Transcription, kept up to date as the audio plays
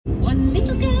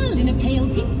a pale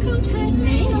pink coat,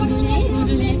 hurtley, hurtley,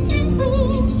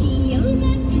 hurtley, she yelled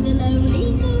back to the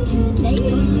lonely goat,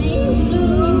 hurtley, hurtley,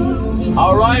 hurtley.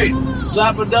 All right,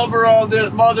 slap a number on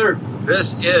this, mother.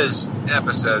 This is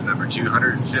episode number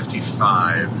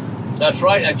 255. That's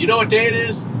right, and you know what day it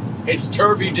is? It's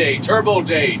Turby Day, Turbo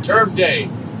Day, Term Day,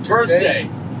 birthday.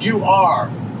 You are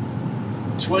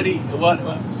 49?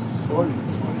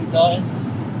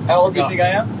 How old do you think I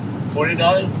am?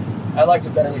 49? I liked it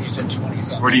better when you said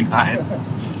 20-something. 49.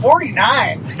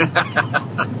 49?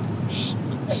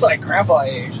 That's like grandpa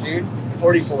age, dude.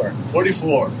 44.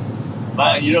 44.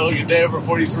 You don't look a day over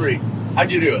 43. How'd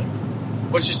you do it?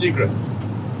 What's your secret?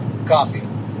 Coffee.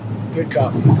 Good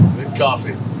coffee. Good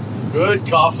coffee. Good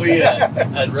coffee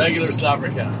and regular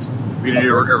Slappercast. We gonna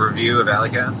do a review of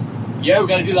Alley Cats? Yeah, we're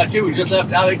going to do that too. We just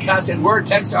left Alley Cats and we're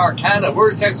Texarkana.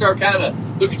 Where's Texarkana?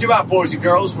 Look at you out, boys and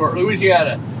girls. We're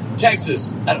Louisiana, Texas,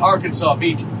 and Arkansas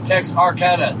meet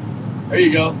Texarkana. There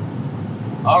you go.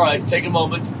 All right, take a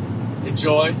moment.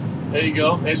 Enjoy. There you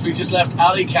go. As we just left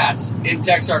Alley Cats in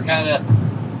Texarkana.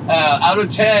 Out of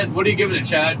 10, what are you giving it,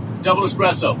 Chad? Double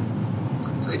espresso.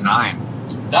 I'd say 9.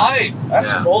 9?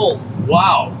 That's bold.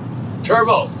 Wow.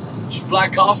 Turbo.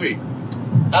 Black coffee.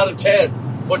 Out of 10.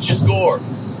 What's your score?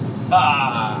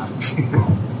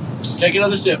 Take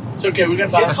another sip. It's okay. We got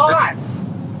time. It's hot.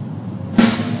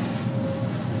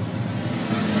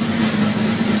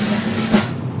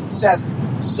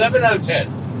 Seven. 7 out of 10.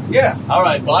 Yeah. All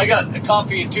right. Well, I got a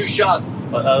coffee and 2 shots.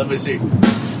 Let me see.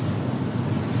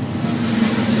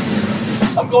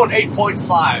 I'm going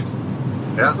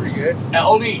 8.5. That's pretty good.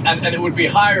 And it would be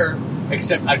higher,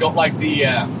 except I don't like the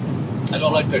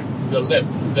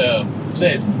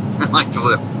lid. I like the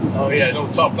lip. Oh yeah,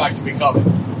 don't talk back to me, coffee.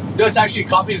 No, it's actually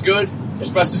coffee's good.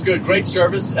 Espresso's good. Great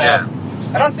service. Yeah.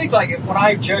 And I think when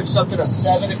I judge something a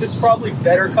 7, if it's probably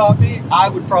better coffee, I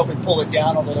would probably pull it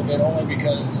down a little bit only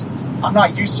because I'm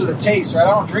not used to the taste, right? I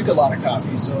don't drink a lot of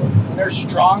coffee, so when they're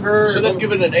stronger... So let's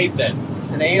give it an 8 then.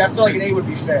 An 8? I feel like an 8 would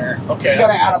be fair. Okay. You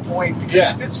gotta add a point,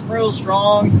 because if it's real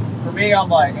strong, for me, I'm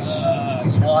like,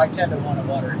 I tend to want to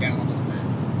water it down a little bit.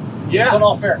 Yeah. So in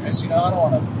all fairness, I don't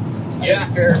want to... Yeah.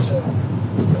 Be fair to...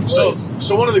 So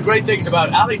one of the great things about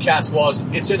Alley Cats was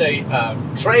it's in a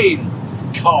train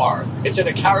car. It's in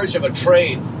a carriage of a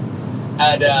train.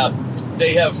 And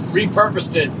they have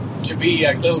repurposed it to be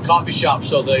a little coffee shop.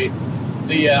 So the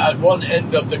at one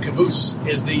end of the caboose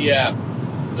is the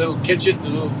little kitchen, the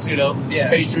little,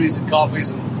 pastries and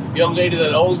coffees. And the young lady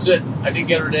that owns it, I didn't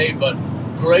get her name, but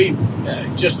great,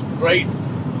 just great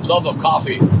love of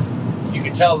coffee. You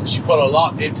can tell that she put a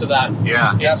lot into that.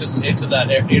 Yeah. Into that,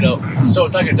 So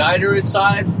it's like a diner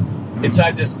inside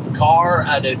this car,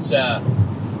 and it's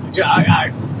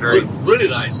really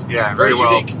nice. Yeah, very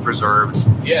well unique. preserved.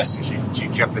 Yes. She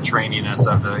kept the traininess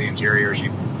of the interior.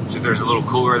 There's a little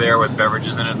cooler there with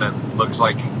beverages in it that looks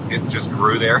like it just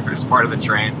grew there as part of the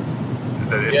train.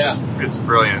 It's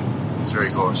brilliant. It's very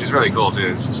cool. She's really cool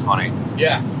too. She's funny.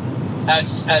 Yeah, and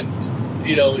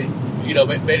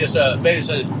made us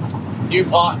a new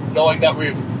pot, knowing that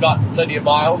we've got plenty of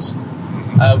miles.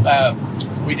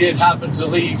 We did happen to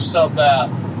leave some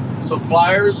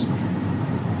flyers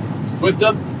with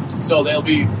them, so they'll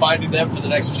be finding them for the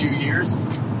next few years.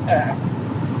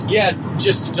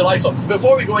 Just delightful.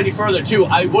 Before we go any further, too,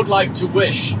 we would like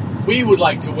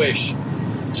to wish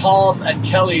Tom and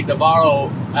Kelly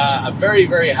Navarro a very,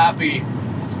 very happy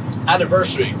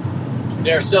anniversary.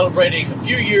 They're celebrating a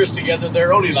few years together.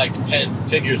 They're only like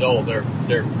 10 years old. They're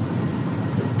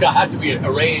had to be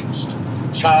arranged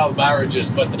child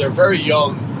marriages, but they're very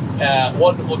young,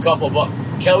 wonderful couple. But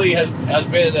Kelly has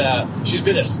been she's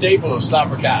been a staple of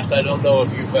Slappercast. I don't know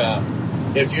if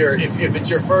if it's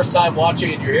your first time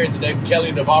watching and you're hearing the name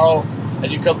Kelly Navarro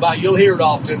and you come back, you'll hear it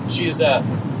often. She's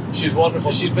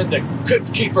wonderful. She's been the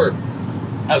crypt keeper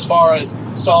as far as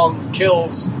song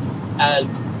kills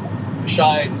and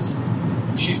shines.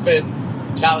 She's been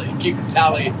keeping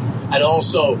tally and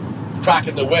also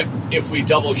cracking the whip if we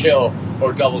double kill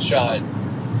or double shine.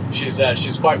 She's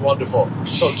quite wonderful.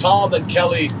 So Tom and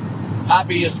Kelly,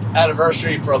 happiest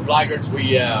anniversary from Blaggards.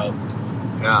 We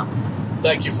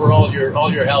thank you for all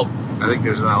your help. I think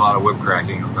there's been a lot of whip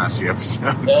cracking in the last few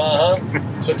episodes.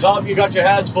 So Tom, you got your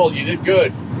hands full. You did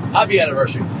good. Happy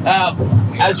anniversary.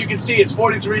 As you can see, it's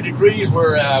 43 degrees.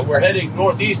 We're heading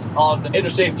northeast on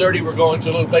Interstate 30. We're going to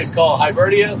a little place called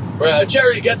Hibernia.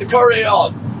 Jerry, get the curry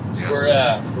on.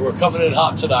 Yes. We're coming in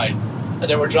hot tonight. And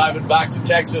then we're driving back to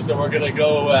Texas, and we're going to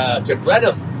go to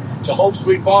Brenham, to Home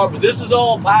Sweet Farm. But this is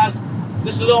all past.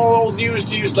 This is all old news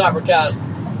to you, Slappercast,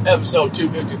 episode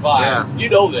 255. Yeah. You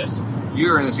know this.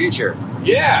 You're in the future.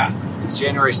 Yeah. It's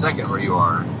January 2nd where you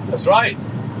are. That's right.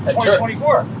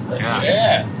 2024.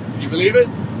 Yeah. Can you believe it?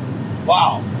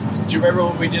 Wow. Do you remember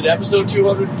when we did episode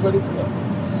 220?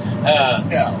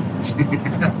 No.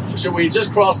 So we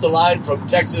just crossed the line from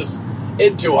Texas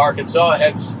into Arkansas,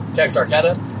 hence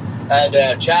Texarkana.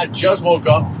 And Chad just woke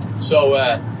up, so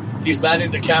he's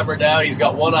manning the camera now. He's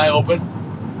got one eye open,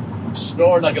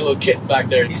 snoring like a little kitten back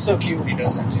there. He's so cute when he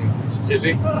does that too. Is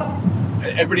he?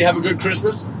 Everybody have a good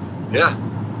Christmas? Yeah.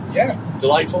 Yeah.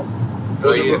 Delightful?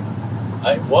 Was it?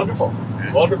 Wonderful.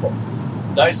 Wonderful.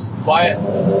 Nice, quiet.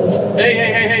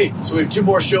 Hey. So we have 2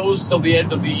 more shows till the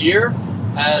end of the year,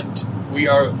 and we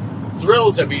are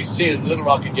thrilled to be seeing Little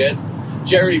Rock again.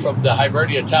 Jerry from the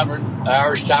Hibernia Tavern,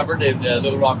 Irish Tavern in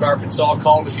Little Rock, Arkansas,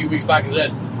 called a few weeks back and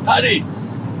said, Paddy,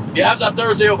 you have that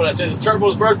Thursday open? I said, it's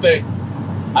Turbo's birthday.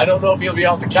 I don't know if he'll be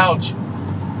off the couch.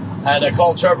 And I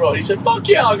called Turbo, and he said, fuck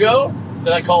yeah, I'll go.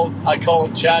 Then I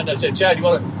called Chad, and I said, Chad, you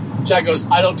want to? Chad goes,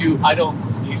 I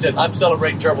don't. He said, I'm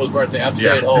celebrating Turbo's birthday. I'm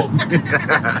staying home.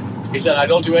 He said, I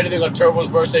don't do anything on Turbo's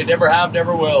birthday. Never have,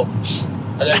 never will.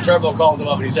 And then Turbo called him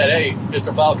up, and he said, hey,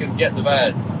 Mr. Falcon, get in the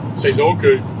van. So he said,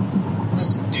 okay.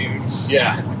 Listen, dude.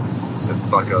 Yeah. He said,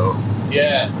 fucko.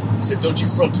 Yeah. He said, don't you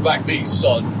front to back me,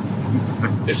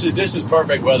 son. This is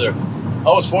perfect weather.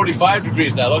 Oh, it's 45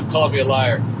 degrees now. Don't call me a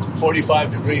liar.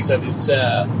 45 degrees, and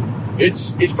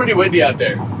it's pretty windy out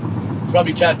there.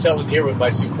 Probably can't tell in here with my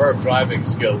superb driving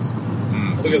skills.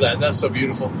 Look at that. That's so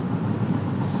beautiful.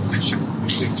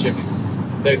 Big chimney.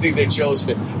 They think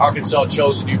Arkansas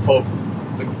chose a new pope.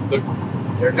 Look,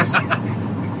 there it is.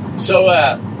 So,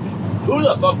 who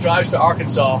the fuck drives to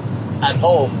Arkansas and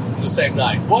home the same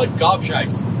night? What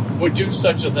gobshites would do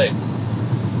such a thing?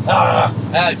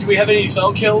 Do we have any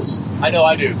song kills? I know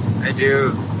I do. I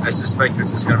do. I suspect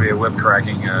this is going to be a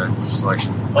whip-cracking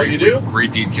selection. Oh, you do?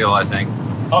 Repeat kill, I think.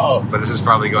 Uh-oh. But this is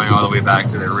probably going all the way back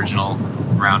to the original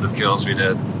round of kills we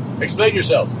did. Explain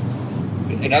yourself.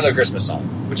 Another Christmas song,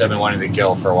 which I've been wanting to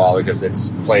kill for a while because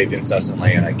it's played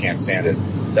incessantly and I can't stand it.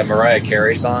 That Mariah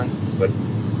Carey song, but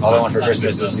All I Want for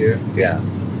Christmas Is You. Yeah.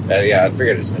 I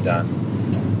figured it's been done.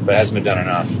 But it hasn't been done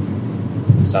enough.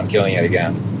 So I'm killing it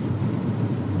again.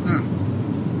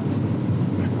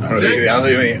 I don't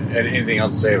think anything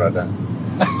else to say about that.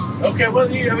 Okay, well,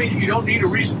 you don't need a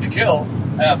reason to kill.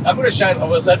 I'm going to shine.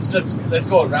 Let's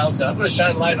go around. I'm going to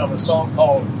shine light on a song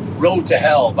called "Road to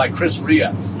Hell" by Chris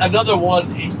Rea. Another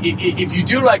one. If you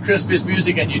do like Christmas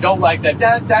music and you don't like that,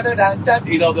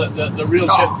 the real.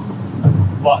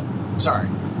 What? Sorry.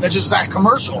 That's just that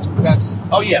commercial. That's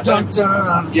yeah. Dun, dun,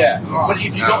 dun, dun. Yeah. Oh, but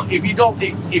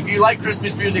if you like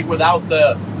Christmas music without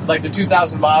the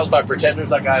 2,000 Miles by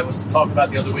Pretenders, like I was talking about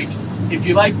the other week, if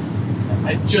you like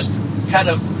just kind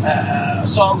of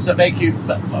songs that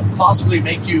possibly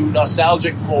make you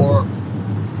nostalgic for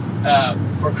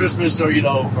Christmas, or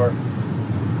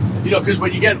because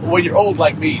when you're old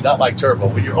like me, not like Turbo,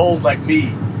 when you're old like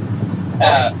me,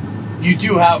 you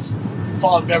do have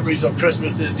fond memories of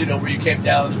Christmases, where you came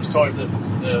down and there was toys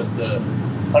under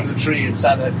the tree and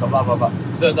Santa had come, blah blah blah.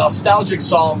 The nostalgic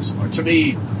songs, or to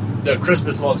me, the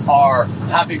Christmas ones are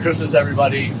 "Happy Christmas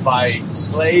Everybody" by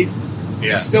Slade.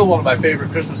 Yeah. It's still one of my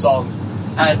favorite Christmas songs,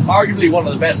 and arguably one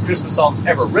of the best Christmas songs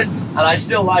ever written. And I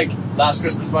still like "Last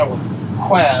Christmas" by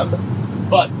Wham.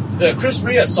 But the Chris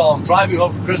Rea song "Driving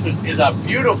Home for Christmas" is a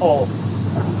beautiful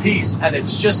piece, and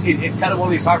it's kind of one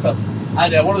of these heartfelt.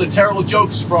 And one of the terrible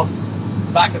jokes from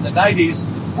back in the 90s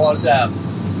was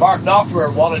Mark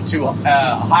Knopfler wanted to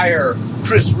hire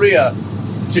Chris Rea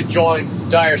to join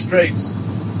Dire Straits,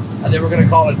 and they were going to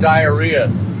call it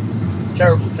Diarrhea.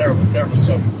 Terrible joke.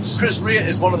 Chris Rea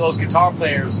is one of those guitar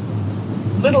players,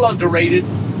 little underrated,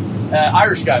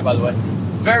 Irish guy, by the way.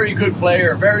 Very good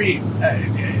player, very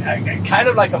kind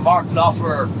of like a Mark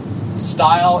Knopfler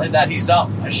style in that he's not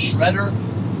a shredder,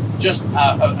 just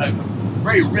a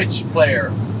very rich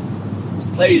player.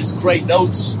 Plays great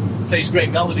notes, plays great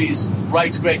melodies,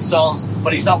 writes great songs,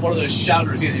 but he's not one of those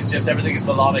shouters. It's just everything is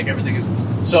melodic, everything is...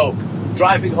 So,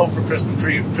 Driving Home for Christmas,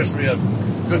 Chris Rea,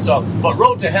 good song. But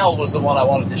Road to Hell was the one I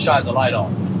wanted to shine the light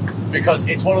on, because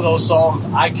it's one of those songs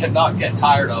I cannot get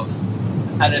tired of,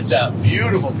 and it's a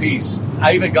beautiful piece.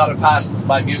 I even got it past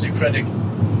my music critic,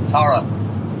 Tara.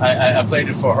 I played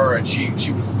it for her, and she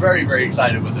was very, very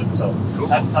excited with it, so cool.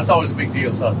 That's always a big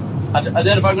deal. So, and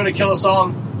then if I'm going to kill a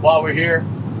song while we're here,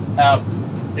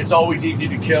 it's always easy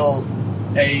to kill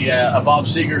a Bob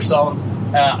Seger song.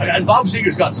 And Bob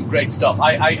Seger's got some great stuff.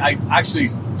 I actually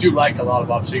do like a lot of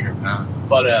Bob Seger.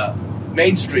 But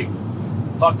Main Street,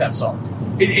 fuck that song.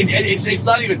 It's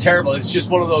not even terrible. It's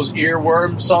just one of those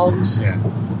earworm songs. Yeah.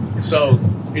 So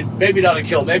maybe not a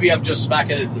kill. Maybe I'm just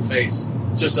smacking it in the face.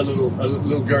 Just a little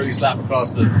girly slap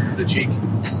across the cheek.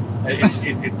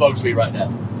 It bugs me right now.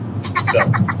 So,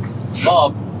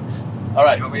 Bob, all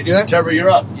right. You want me to do it? Trevor, you're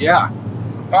up. Yeah.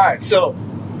 All right, so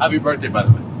Happy birthday, by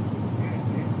the way.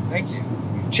 thank you.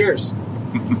 Cheers.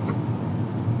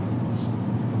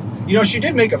 She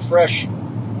did make a fresh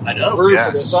I know. brew Yeah.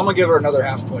 for this, so I'm going to give her another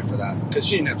half point for that, because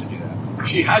she didn't have to do that.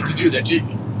 She had to do that.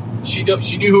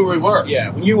 She knew who we were.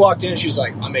 Yeah, when you walked in, she was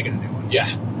like, I'm making a new one. Yeah.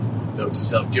 Note to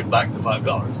self, give back the $5.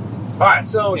 All right,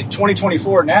 so in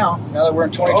 2024 now that we're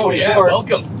in 2024. Oh, yeah,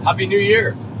 welcome. Happy New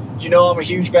Year. I'm a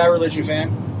huge Bad Religion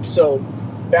fan. So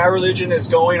Bad Religion is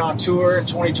going on tour in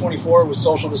 2024 with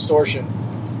Social Distortion.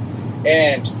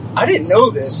 And I didn't know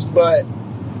this, but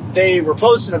they were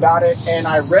posting about it, and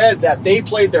I read that they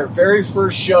played their very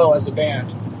first show as a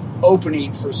band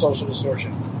opening for Social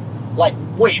Distortion. Like,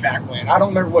 way back when. I don't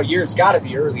remember what year. It's got to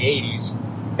be early 80s.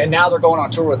 And now they're going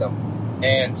on tour with them.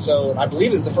 And so I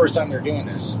believe it's the first time they're doing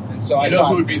this. And so I know thought,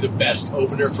 who would be the best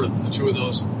opener for the two of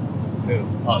those?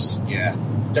 who? Us. Yeah.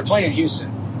 They're playing in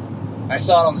Houston. I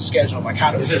saw it on the schedule. I'm like,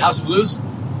 how do Is it House of Blues?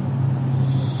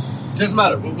 Doesn't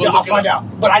matter. We'll I'll look it find up.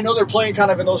 out. But I know they're playing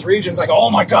kind of in those regions. Like, oh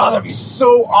my God, that'd be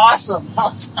so awesome. I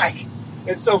was like,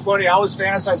 it's so funny. I was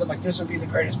fantasizing, like, this would be the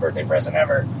greatest birthday present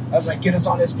ever. I was like, get us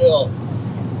on this bill.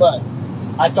 But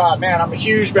I thought, man, I'm a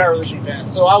huge Bad Religion fan.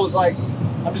 So I was like,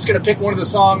 I'm just going to pick one of the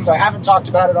songs. I haven't talked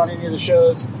about it on any of the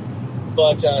shows.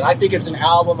 But I think it's an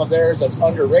album of theirs that's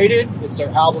underrated. It's their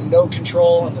album No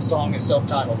Control, and the song is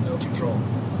self-titled No Control.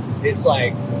 It's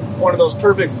like one of those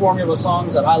perfect formula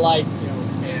songs that I like,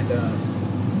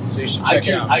 and so you should check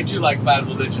it out. I do like Bad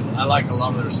Religion. I like a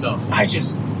lot of their stuff. I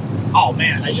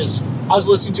was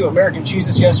listening to American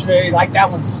Jesus yesterday. Like,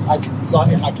 that one's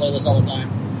in my playlist all the time.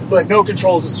 But No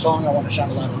Control is a song I want to shine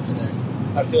a light on today.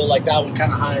 I feel like that one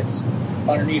kind of hides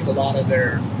underneath a lot of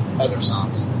their other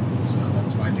songs. So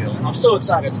that's my deal. And I'm so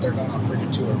excited that they're going on a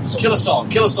freaking tour. So Kill a song.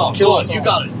 Go on. You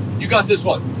got it. You got this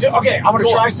one. Okay, I'm going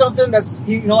to try something that's,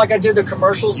 like I did the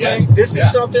commercials Yes. thing. This Yeah.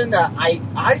 is something that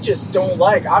I just don't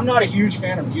like. I'm not a huge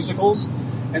fan of musicals.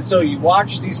 And so you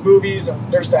watch these movies, and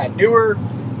there's that newer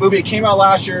movie that came out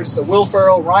last year. It's the Will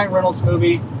Ferrell, Ryan Reynolds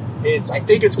movie. I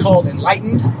think it's called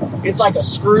Enlightened. It's like a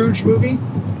Scrooge movie,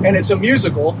 and it's a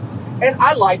musical. And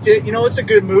I liked it. It's a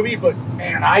good movie, but,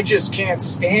 man, I just can't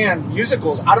stand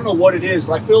musicals. I don't know what it is,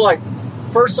 but I feel like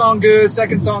first song good,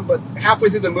 second song, but halfway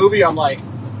through the movie, I'm like,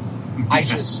 I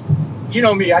just,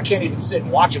 me, I can't even sit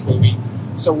and watch a movie.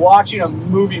 So watching a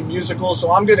movie musical,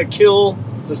 so I'm going to kill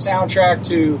the soundtrack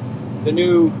to the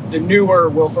newer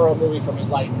Will Ferrell movie from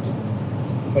Enlightened.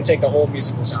 I'm going to take the whole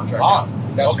musical soundtrack out.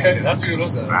 That's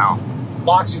good. Wow.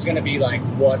 Moxie's going to be like,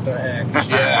 what the heck?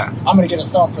 Yeah. I'm going to get a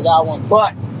thumb for that one.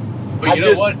 But you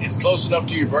know what? It's close enough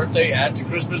to your birthday and to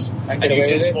Christmas. And get you away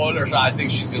did with it? spoilers. I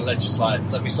think she's going to let you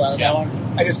slide. Let me slide on Yeah. that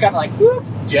one. I just kind of like, whoop,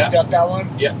 just ducked that one.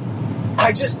 Yeah.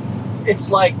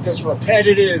 It's like this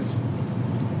repetitive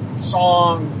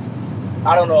song.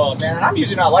 I don't know, man. And I'm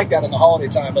usually not like that in the holiday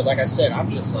time, but like I said, I'm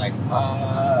just like,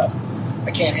 I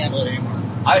can't handle it anymore.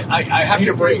 I have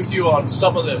to agree with you on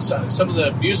some of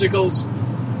the musicals.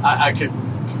 I could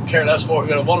care less for.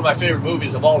 One of my favorite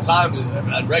movies of all time is,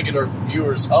 and regular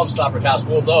viewers of Slappercast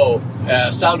will know,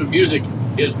 Sound of Music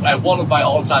is one of my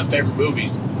all-time favorite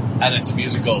movies, and it's a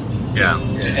musical. Yeah.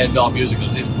 To end all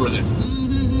musicals, it's brilliant.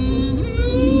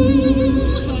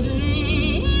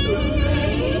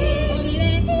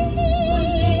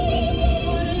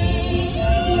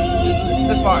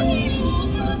 This part.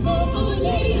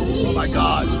 Oh my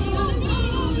God.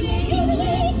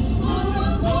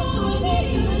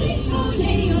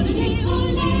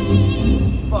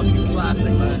 Fucking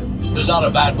classic, man. There's not a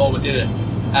bad moment in it.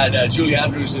 And Julie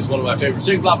Andrews is one of my favorites.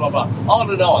 Sing blah blah blah, on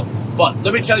and on. But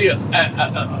let me tell you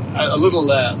a little.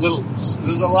 This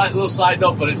is a little side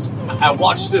note, but I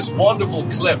watched this wonderful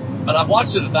clip, and I've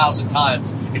watched it 1,000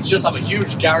 times. It's just I'm a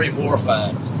huge Gary Moore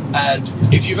fan, and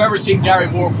if you've ever seen Gary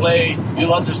Moore play,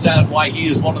 you'll understand why he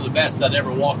is one of the best that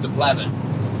ever walked the planet.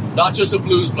 Not just a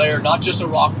blues player, not just a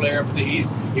rock player, but he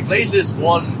plays this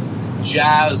one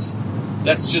jazz.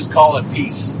 Let's just call it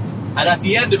piece. And at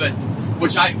the end of it,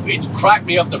 it cracked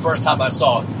me up the first time I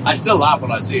saw it. I still laugh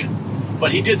when I see it.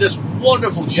 But he did this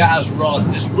wonderful jazz run,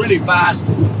 this really fast,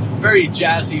 very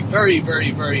jazzy, very,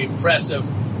 very, very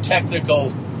impressive,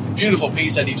 technical, beautiful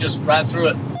piece, and he just ran through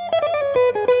it.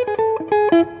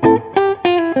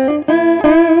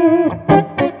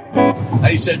 And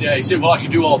he said, well, I can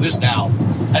do all this now.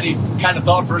 And he kind of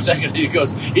thought for a second, and he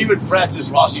goes, even Francis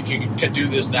Rossi can do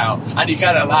this now. And he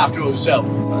kind of laughed to himself.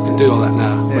 I can do all that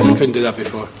now, whereas I couldn't do that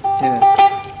before.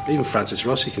 Yeah. Even Francis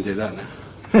Rossi can do that now.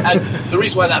 And the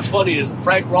reason why that's funny is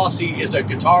Frank Rossi is a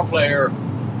guitar player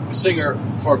singer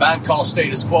for a band called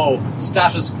Status Quo,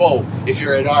 if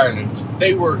you're in Ireland.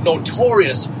 They were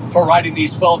notorious for writing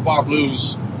these 12-bar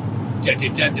blues.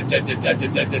 These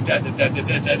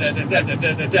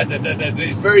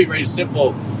very, very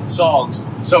simple songs.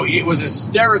 So it was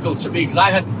hysterical to me because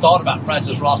I hadn't thought about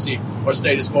Francis Rossi or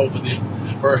Status Quo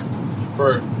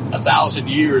for 1,000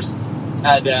 years.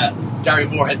 And Gary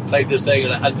Moore had played this thing,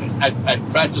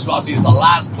 and Francis Rossi is the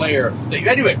last player.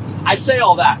 Anyway, I say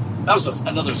all that. That was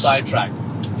another sidetrack.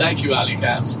 Thank you, Ali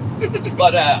Katz.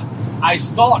 But I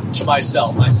thought to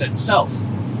myself, I said,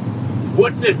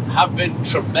 wouldn't it have been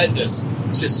tremendous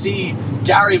to see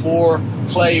Gary Moore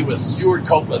play with Stuart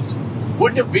Copeland?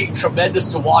 Wouldn't it be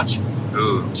tremendous to watch,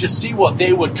 to see what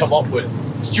they would come up with?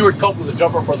 Stuart Copeland, the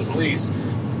drummer for the Police.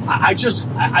 I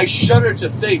shudder to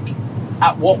think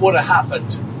at what would have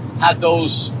happened had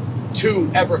those two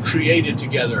ever created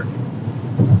together.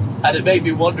 And it made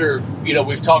me wonder,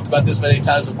 we've talked about this many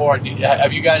times before.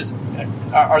 Have you guys,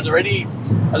 are there any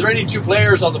two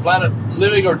players on the planet,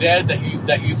 living or dead,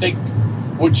 that you think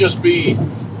would just be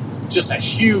just a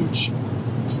huge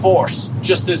force,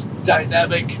 just this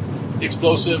dynamic,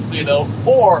 explosive,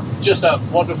 or just a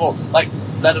wonderful, like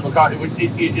Lennon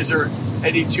McCartney? Is there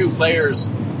any two players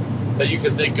that you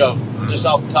can think of, just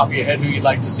off the top of your head, who you'd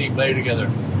like to see play together?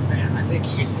 Man, I think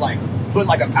you could put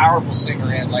a powerful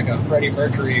singer in, like a Freddie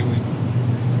Mercury with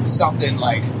something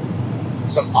like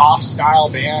some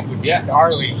off-style band would be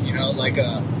gnarly, like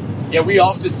a... Yeah, we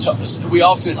often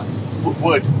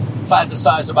would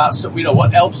fantasize about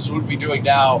what Elvis would be doing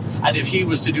now, and if he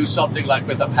was to do something like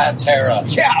with a Pantera.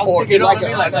 Yeah, or like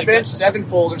an Avenged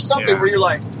Sevenfold or something where you're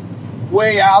like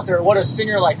way out there. What a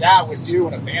singer like that would do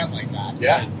in a band like that.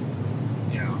 Yeah,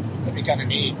 that'd be kind of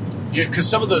neat. Yeah, because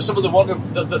some of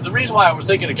the reason why I was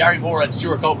thinking of Gary Moore and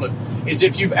Stuart Copeland is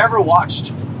if you've ever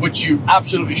watched, which you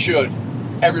absolutely should,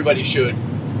 everybody should,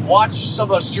 watch some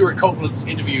of Stuart Copeland's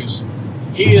interviews.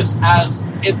 He is as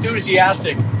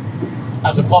enthusiastic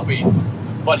as a puppy,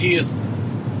 but he is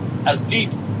as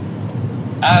deep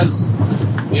as,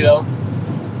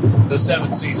 the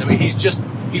seven seas. I mean,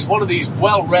 he's one of these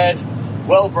well-read,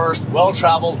 well-versed,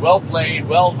 well-traveled, well-played,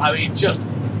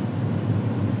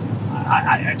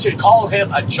 to call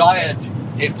him a giant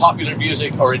in popular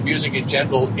music or in music in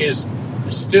general is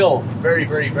still very,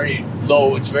 very, very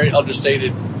low. It's very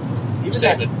understated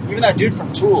statement. Even that dude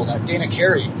from Tool, that Dana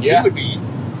Carey, he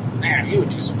would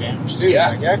do some damage too.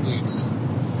 Yeah. That dude's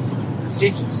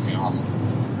ridiculously awesome.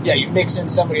 Yeah, you mix in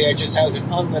somebody that just has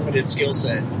an unlimited skill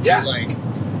set. Yeah.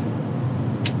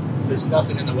 There's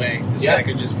nothing in the way. This guy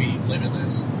could just be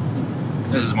limitless.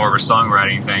 This is more of a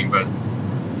songwriting thing, but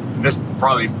this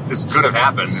could have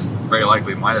happened. Very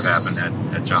likely might have happened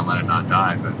had John Lennon not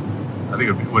died. But I think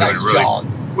it would have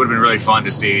been really fun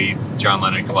to see John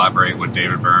Lennon collaborate with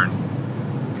David Byrne,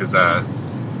 because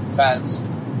fans.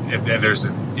 There's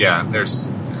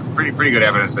pretty good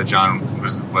evidence that John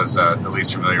was the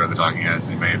least familiar with the Talking Heads.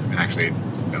 He may have actually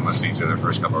been listening to their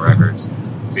first couple of records.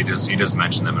 So he just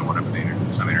mentioned them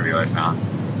in some interview I found.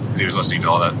 He was listening to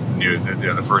all that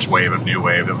the first wave of new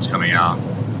wave that was coming out.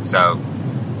 So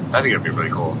I think it'd be really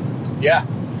cool. Yeah,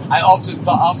 I often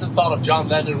thought of John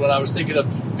Lennon when I was thinking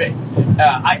of.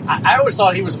 I always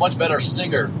thought he was a much better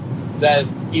singer than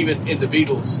even in the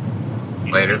Beatles.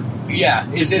 Later, yeah,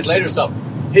 his later stuff,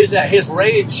 his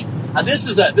range, and this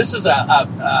is a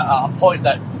point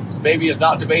that maybe is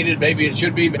not debated. Maybe it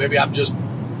should be. Maybe I'm just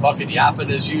fucking yapping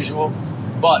as usual.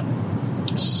 But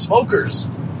smokers,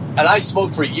 and I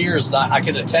smoked for years, and I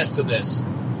can attest to this.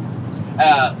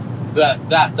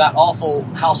 That awful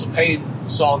House of Pain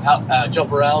song,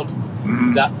 Jump Around,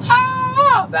 that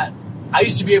I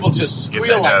used to be able to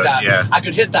squeal like that. Yeah. I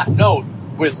could hit that note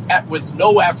with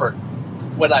no effort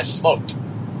when I smoked.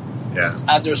 Yeah.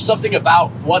 And there's something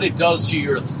about what it does to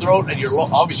your throat and your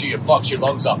obviously it fucks your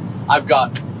lungs up. I've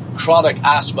got chronic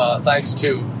asthma thanks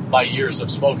to my years of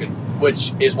smoking,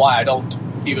 which is why I don't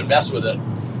even mess with it.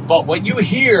 But when you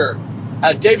hear,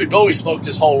 and David Bowie smoked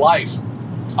his whole life,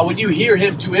 and when you hear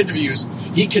him do interviews,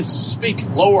 he can speak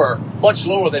lower, much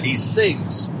lower than he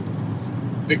sings,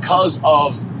 because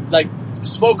of,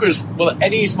 smokers,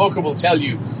 any smoker will tell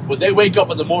you, when they wake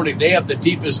up in the morning, they have the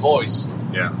deepest voice.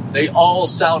 Yeah. They all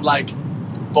sound like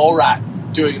Borat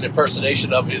doing an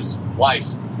impersonation of his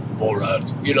wife.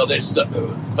 Borat.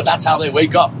 But that's how they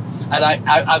wake up. And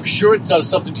I'm sure it does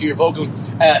something to your vocal.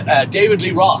 David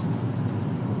Lee Roth,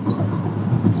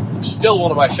 still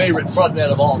one of my favorite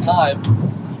frontmen of all time.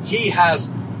 He had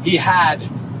HAD,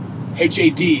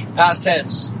 past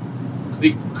tense,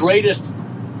 the greatest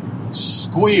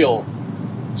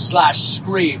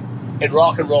squeal/scream in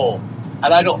rock and roll.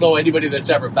 And I don't know anybody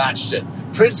that's ever matched it.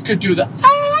 Prince could do the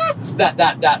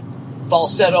that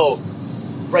falsetto,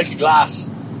 break a glass,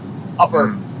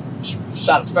 upper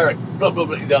stratospheric, blah, blah,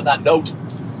 blah, that note.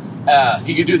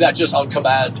 He could do that just on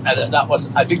command, and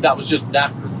I think that was just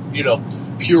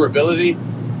pure ability.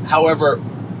 However,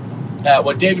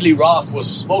 when David Lee Roth was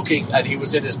smoking and he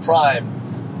was in his prime,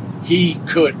 he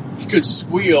could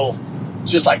squeal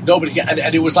just like nobody can,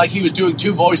 and it was like he was doing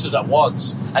two voices at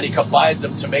once, and he combined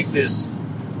them to make this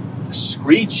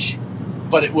screech.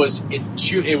 But it was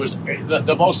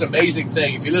the most amazing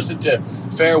thing. If you listen to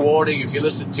Fair Warning, if you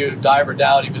listen to Diver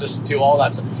Down, if you listen to all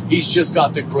that stuff, he's just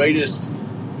got the greatest.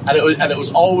 And it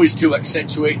was always to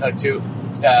accentuate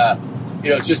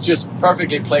just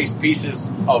perfectly placed pieces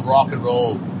of rock and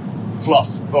roll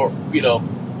fluff or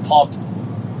pop.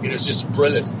 It's just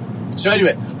brilliant. So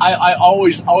anyway, I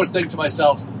always think to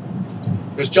myself,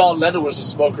 because John Lennon was a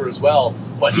smoker as well,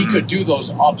 but he could do those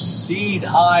obscene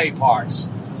high parts.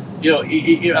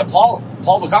 Paul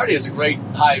McCartney has a great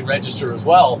high register as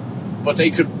well, but they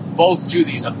could both do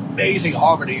these amazing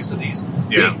harmonies, and these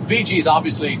Bee Gees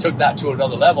obviously took that to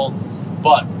another level.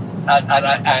 But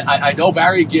I know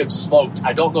Barry Gibb smoked.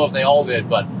 I don't know if they all did,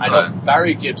 but I know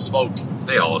Barry Gibb smoked.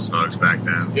 They all smoked back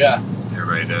then. Yeah,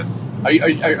 everybody did.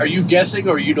 Are you guessing,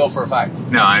 or you know for a fact?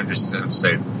 No, I'm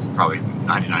saying probably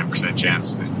 99%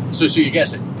 chance. So you're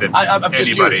guessing? I'm just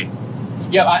anybody. Curious.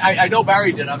 Yeah, I know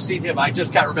Barry did. I've seen him. I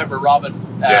just can't remember Robin.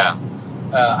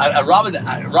 Robin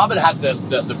had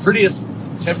the prettiest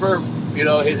timbre.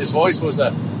 His voice was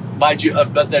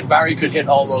but then Barry could hit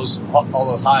all those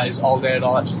highs all day and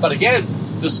all that. But again,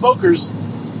 the smokers,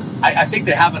 I think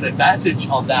they have an advantage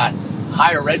on that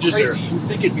higher register. Crazy. You'd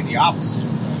think it'd be the opposite.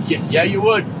 Yeah, you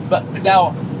would. But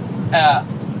now,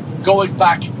 going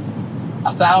back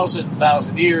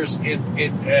 1,000 years, in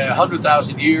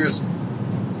 100,000 years.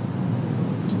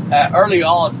 Early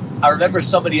on, I remember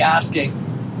somebody asking,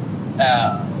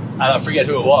 and I forget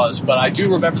who it was, but I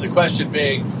do remember the question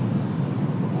being,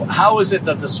 how is it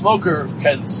that the smoker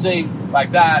can sing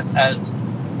like that, and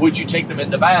would you take them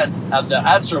in the band? And the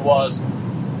answer was,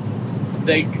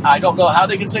 I don't know how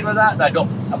they can sing like that,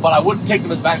 but I wouldn't take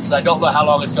them in the band because I don't know how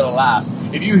long it's going to last.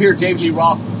 If you hear David Lee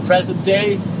Roth present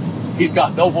day, he's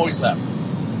got no voice left.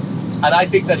 And I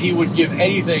think that he would give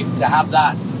anything to have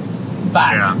that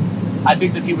back. Yeah. I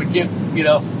think that he would give,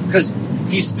 because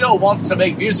he still wants to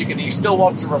make music and he still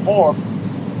wants to perform,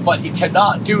 but he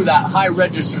cannot do that high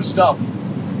register stuff.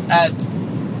 And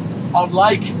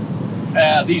unlike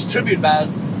these tribute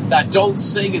bands that don't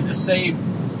sing in the same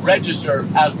register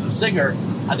as the singer,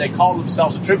 and they call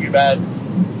themselves a tribute band,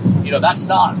 that's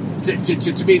not,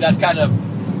 to me, that's kind of...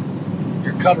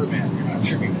 You're a cover band, you're not a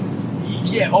tribute band.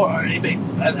 Yeah,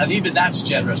 and even that's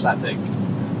generous, I think.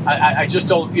 I just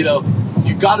don't,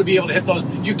 you've got to be able to hit those.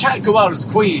 You can't go out as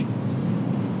Queen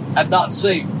and not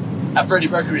sing a Freddie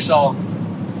Mercury song.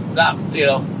 That,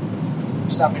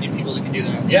 there's not many people that can do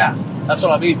that. Yeah, that's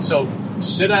what I mean. So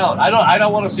sit down. I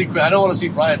don't want to see Queen. I don't want to see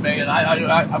Brian May. And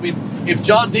I mean, if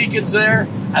John Deacon's there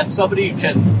and somebody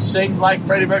can sing like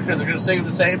Freddie Mercury and they're going to sing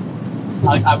the same,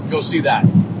 I would go see that.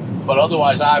 But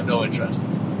otherwise, I have no interest.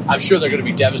 I'm sure they're going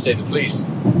to be devastated. Please.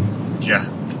 Yeah.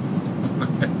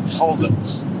 Hold them.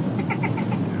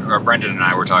 Brendan and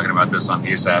I were talking about this on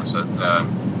PSAPs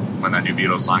when that new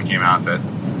Beatles song came out, that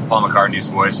Paul McCartney's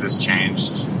voice has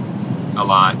changed a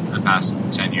lot in the past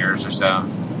 10 years or so.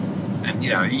 And,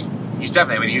 he's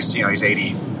definitely, he's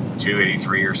 82,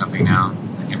 83 or something now.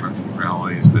 I can't remember how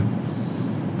old he is, but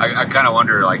I kind of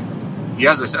wonder, he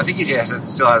has this, I think he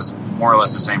still has more or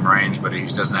less the same range, but he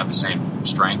just doesn't have the same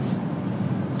strength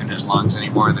in his lungs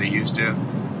anymore that he used to.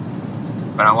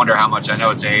 But I wonder how much, I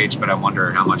know it's age, but I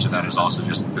wonder how much of that is also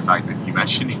just the fact that you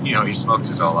mentioned, he smoked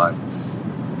his whole life.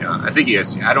 I think he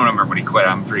is, I don't remember when he quit,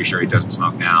 I'm pretty sure he doesn't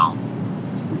smoke now.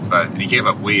 And he gave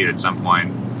up weed at some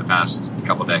point the past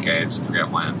couple decades, I forget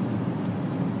when.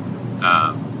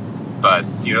 But,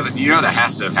 that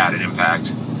has to have had an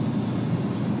impact,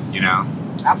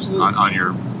 Absolutely. On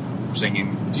your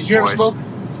singing. Did you ever smoke?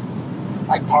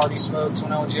 I party smoked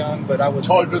when I was young, but I was...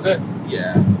 Toyed with it?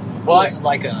 Yeah. Well, I wasn't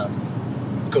like a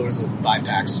go to the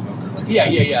 5-pack smoker.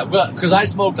 Yeah. Well, because I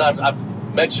smoked,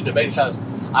 I've mentioned it many times,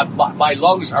 my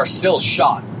lungs are still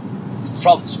shot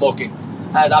from smoking.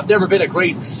 And I've never been a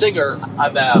great singer.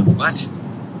 What?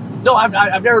 No,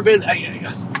 I've never been...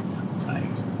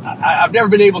 I've never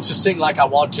been able to sing like I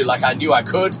want to, like I knew I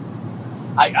could.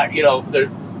 I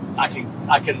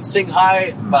can sing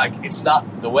high, but it's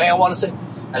not the way I want to sing.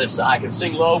 And I can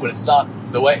sing low, but it's not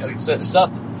the way. It's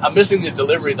not. I'm missing the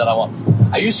delivery that I want.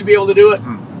 I used to be able to do it.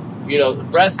 The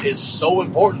breath is so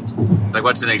important.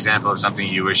 What's an example of something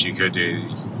you wish you could do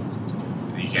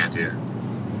that you can't do?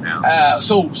 now.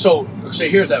 So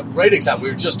here's a great example.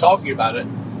 We were just talking about it.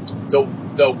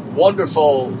 The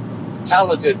wonderful,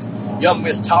 talented young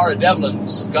Miss Tara Devlin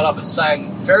got up and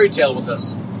sang Fairy Tale with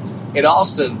us in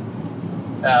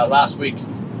Austin last week,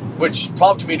 which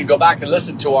prompted me to go back and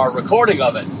listen to our recording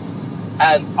of it.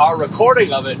 And our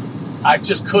recording of it, I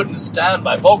just couldn't stand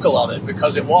my vocal on it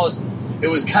because it was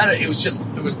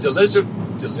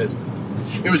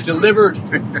delivered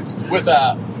with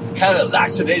a kind of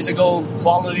lackadaisical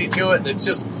quality to it, and it's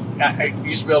just, I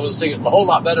used to be able to sing it a whole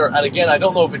lot better. And again, I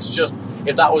don't know if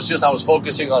that was just I was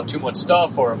focusing on too much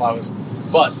stuff, or if I was,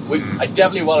 but I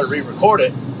definitely want to re-record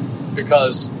it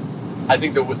because I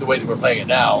think the way that we're playing it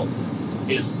now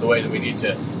is the way that we need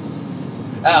to.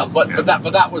 But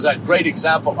that was a great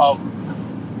example of,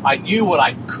 I knew what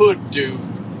I could do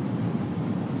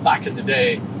back in the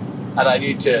day, and I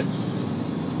need to.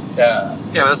 Yeah,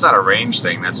 but that's not a range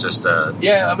thing. That's just a.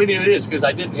 Yeah, I mean it is, because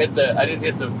I didn't hit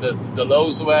the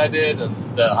lows the way I did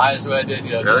and the highest the way I did.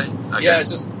 You know, really? Just, okay. Yeah, it's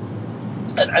just.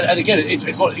 And again,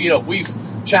 it's what, you know,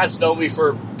 Chad's known me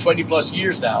for 20 plus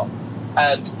years now,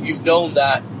 and you've known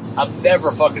that I'm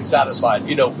never fucking satisfied.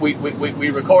 You know, we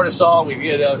record a song,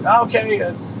 okay,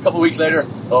 a couple of weeks later,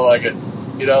 I don't like it,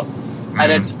 you know,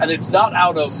 and it's not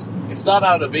out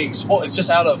of being spoiled. It's just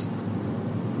out of,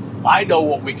 I know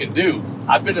what we can do.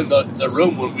 I've been in the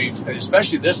room when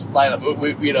especially this lineup,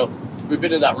 we've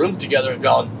been in that room together and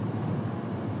gone,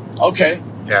 okay,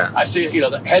 yeah, I see, you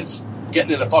know, hence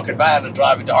getting in a fucking van and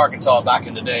driving to Arkansas back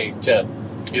in the day to,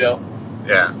 you know.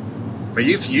 Yeah. But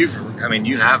you have,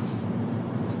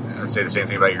 I would say the same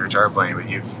thing about your guitar playing, but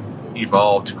you've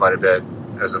evolved quite a bit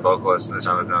as a vocalist in the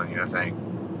time I've known you, I think.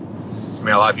 I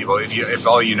mean, a lot of people, if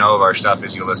all you know of our stuff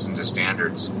is you listen to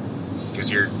standards, because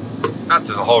you're, not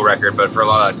the whole record, but for a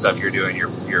lot of that stuff you're doing, your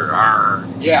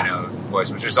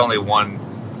voice, which is only one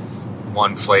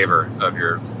flavor of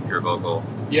your vocal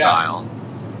style.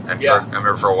 And I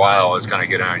remember for a while I was kind of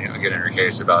getting in your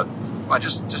case about, well,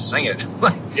 just sing it.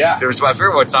 Yeah. There was, I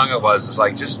forget what song it was. It's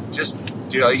like just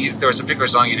do. There was a particular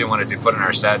song you didn't want to put in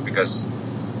our set because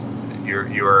you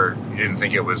didn't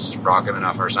think it was rocking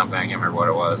enough or something. I can't remember what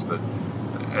it was, but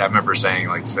I remember saying,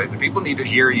 like, the people need to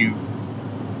hear you.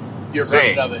 Your sing.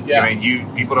 version of it, yeah. I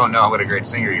mean, people don't know what a great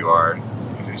singer you are.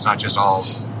 It's not just all,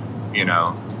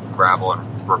 gravel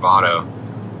and bravado.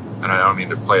 And I don't mean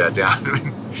to play that down. I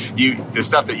mean, the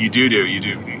stuff that you do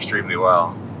extremely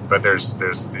well. But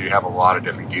you have a lot of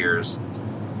different gears,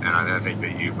 and I think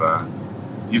that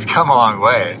you've come a long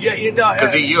way. Yeah,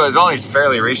 because it was only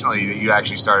fairly recently that you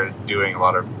actually started doing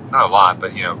not a lot,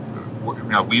 but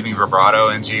weaving vibrato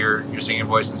into your singing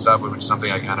voice and stuff, which is something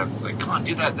I kind of like. Come on,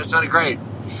 do that. That sounded great.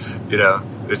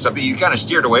 It's something you kind of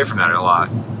steered away from that a lot,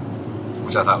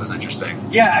 which I thought was interesting.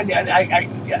 Yeah, and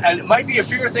it might be a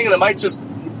fear thing, and it might just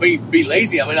be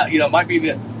lazy. I mean, it might be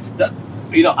the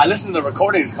I listened to the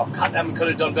recordings and go, God damn, it could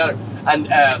have done better. And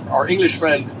our English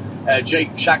friend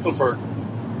Jake Shackelford,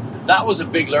 that was a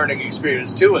big learning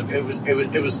experience too.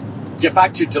 It was get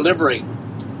back to delivering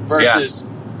versus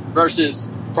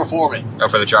performing. Oh,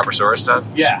 for the Choppersaurus stuff?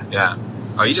 Yeah.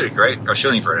 Oh, you did great. Oh,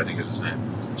 Shillingford, I think is his name.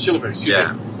 Shillingford, excuse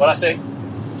me. What'd I say?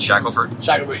 Shackelford.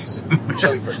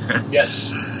 Shillingford.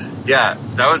 Yes. Yeah,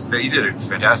 you did a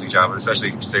fantastic job,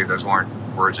 especially considering those weren't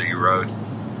words that you wrote.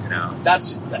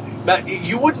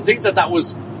 You wouldn't think that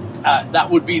was that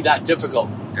would be that difficult.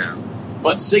 Yeah.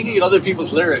 But singing other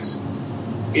people's lyrics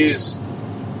is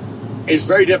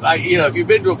very difficult. If you've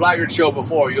been to a Blackguard show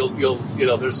before, you'll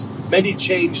there's many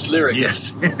changed lyrics.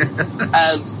 Yes.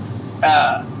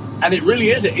 and it really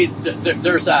is.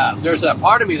 There's a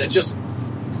part of me that just.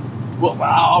 Well,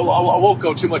 I won't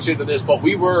go too much into this, but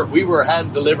we were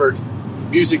hand delivered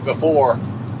music before,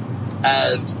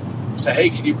 and say, hey,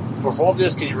 can you perform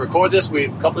this? Can you record this? We a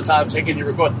couple of times, hey, can you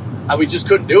record? And we just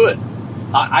couldn't do it.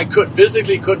 I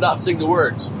physically could not sing the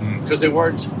words because they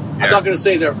weren't. Yeah. I'm not going to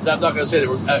say they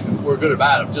were good or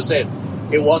bad. I'm just saying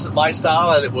it wasn't my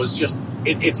style, and it was just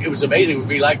it was amazing. It would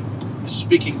be like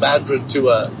speaking Mandarin to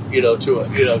a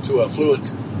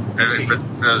fluent. And for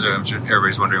those, I'm sure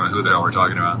everybody's wondering who the hell we're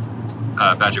talking about.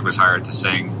 Patrick was hired to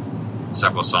sing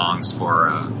several songs for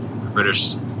a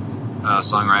British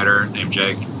songwriter named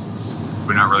Jake.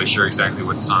 We're not really sure exactly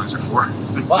what the songs are for.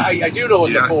 Well, I do know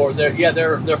what they're for.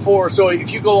 They're for. So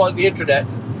if you go on the internet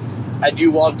and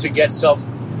you want to get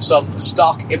some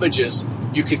stock images,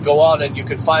 you can go on and you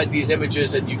can find these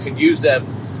images and you can use them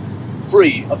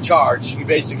free of charge. You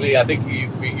basically, I think you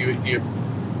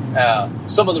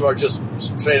some of them are just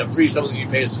straight up free. Some of them you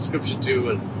pay a subscription to,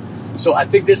 and so I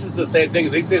think this is the same thing. I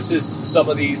think this is some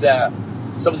of these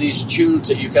tunes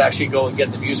that you can actually go and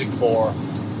get the music for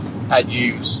and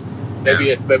use. Maybe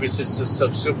it's just a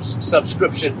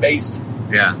subscription based.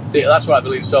 Yeah. thing. That's what I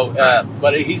believe. So,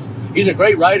 but he's a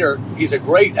great writer. He's a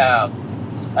great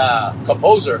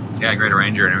composer. Yeah, great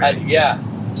arranger and everything. And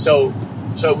yeah, so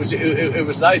it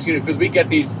was nice because we get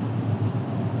these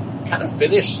kind of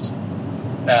finished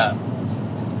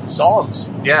songs.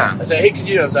 Yeah. I say, hey, can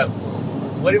you? I was like,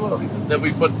 what do you want? Then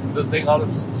we put the thing on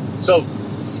it. So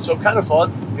kind of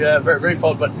fun. Yeah, very very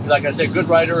fun. But like I said, good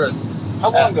writer. And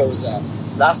How long ago was that?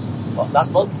 last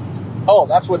month. Oh,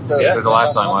 that's what the Yeah. The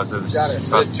last song was. It was Got it.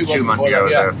 about 2 2 months before ago.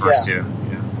 that, Was the first yeah. two.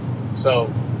 Yeah.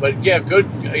 So, but yeah, good.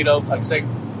 You know, like I say,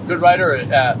 good writer.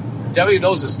 Definitely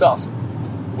knows his stuff.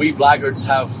 We blackguards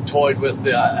have toyed with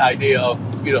the idea of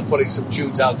putting some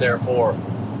tunes out there for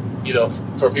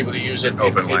for people to use it.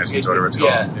 Open license, whatever it's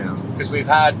called. Yeah. Because we've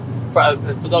had, for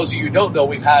those of you who don't know,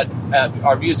 we've had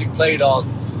our music played on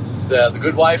the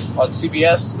Good Wife on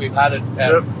CBS. We've had it.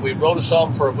 We wrote a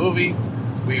song for a movie.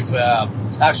 We've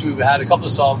we've had a couple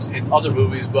of songs in other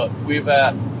movies, but we've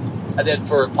and then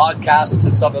for podcasts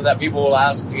and stuff like that, people will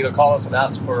ask, call us and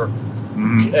ask for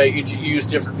you to use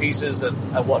different pieces and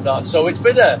whatnot. So it's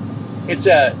been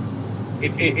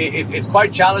it's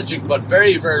quite challenging, but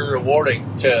very very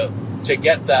rewarding to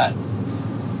get that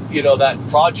that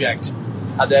project,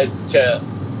 and then to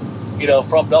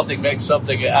from nothing make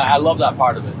something. I love that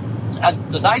part of it.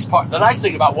 And the nice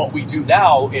thing about what we do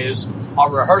now is our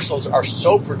rehearsals are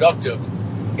so productive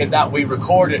in that we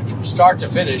record it from start to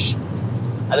finish,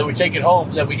 and then we take it home,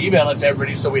 and then we email it to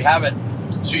everybody so we have it.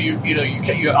 So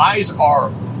your eyes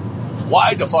are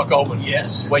wide the fuck open.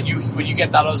 Yes. When you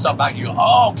get that other stuff back, you go,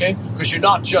 oh, okay, because you're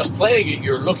not just playing it;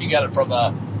 you're looking at it from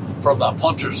a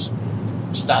punter's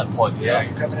standpoint. Yeah,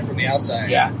 you're coming in from the outside.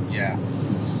 Yeah. Yeah.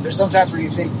 There's sometimes where you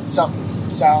think something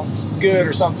sounds good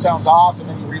or something sounds off, and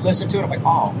then you re-listen to it. I'm like,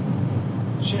 oh,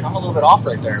 shit, I'm a little bit off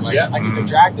right there. Like, I need to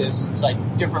drag this. It's like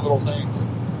different little things.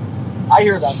 I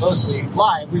hear that mostly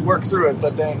live. We work through it,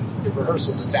 but then the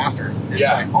rehearsals, it's after. It's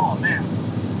like, oh man,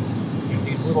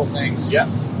 these little things. Yeah.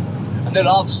 And then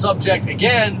off subject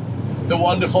again, the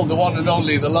wonderful, the one and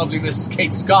only, the lovely Mrs.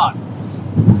 Kate Scott.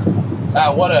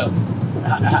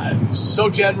 So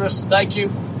generous. Thank you.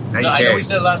 Thank you, I know Kate. we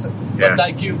said it last time, Yeah. but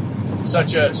thank you.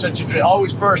 Such a dream.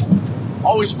 Always first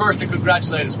to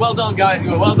congratulate us. Well done, guy.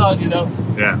 Well done.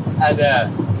 Yeah. And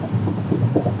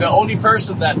the only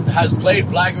person that has played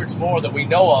Blackguards more that we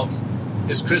know of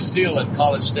is Chris Steele in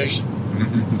College Station.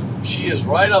 She is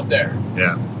right up there.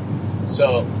 Yeah.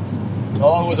 So,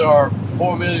 along with our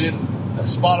 4 million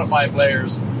Spotify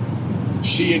players,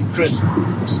 she and Chris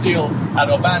Steele at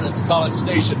O'Bannon's College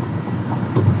Station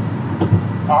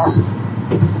are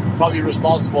probably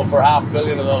responsible for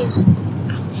 500,000 of those.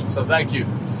 So thank you.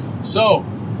 So,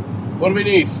 what do we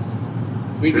need?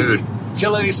 We need to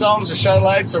kill any songs or shine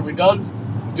lights? Are we done?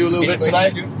 Do a little bit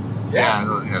tonight? Yeah,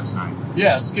 tonight.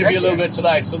 Yeah, let's give you a little bit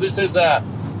tonight. So this is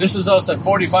us at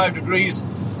 45 degrees,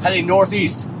 heading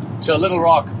northeast to Little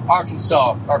Rock,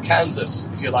 Arkansas, or Kansas,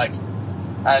 if you like.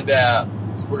 And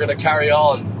we're going to carry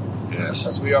on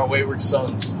as we are wayward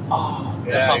sons. Oh,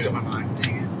 that popped in my mind.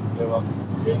 Dang it. You're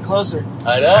welcome. We're getting closer.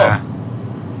 I know.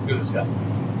 Look at this guy.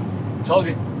 Told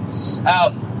you.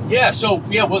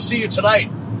 We'll see you tonight,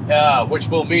 which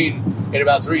will mean in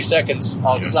about 3 seconds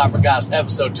on Slappercast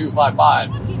episode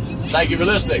 255. Thank you for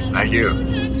listening. Thank you.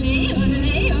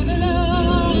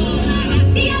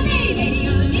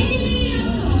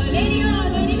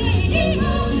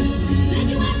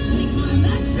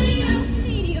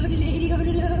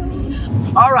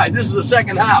 All right, this is the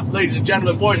second half, ladies and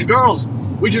gentlemen, boys and girls.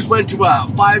 We just went to a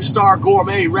 5-star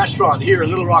gourmet restaurant here in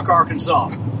Little Rock,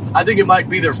 Arkansas. I think it might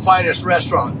be their finest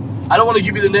restaurant. I don't want to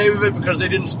give you the name of it because they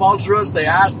didn't sponsor us. They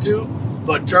asked to,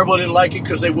 but Turbo didn't like it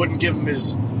because they wouldn't give him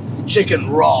his chicken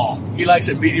raw. He likes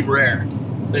it medium rare.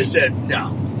 They said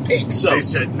no. Pink. So they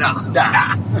said no.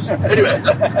 Nah. Anyway,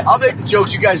 I'll make the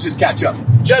jokes. You guys just catch up.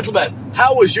 Gentlemen,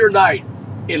 how was your night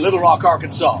in Little Rock,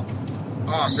 Arkansas?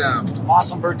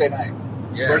 Awesome birthday night.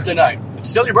 Yeah. Birthday night. It's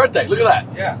still your birthday. Look at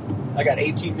that. Yeah. I got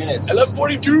 18 minutes.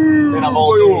 11:42. And I'm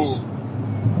old news.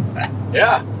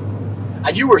 Yeah.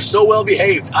 And you were so well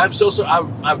behaved. I'm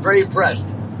very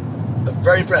impressed. I'm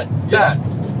very impressed. Yeah.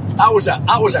 I was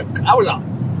a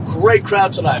great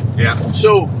crowd tonight. Yeah.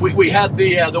 So we had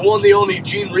the one, the only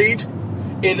Gene Reed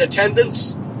in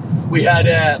attendance. We had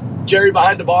Jerry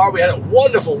behind the bar. We had a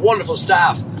wonderful, wonderful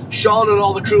staff. Sean and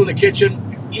all the crew in the kitchen.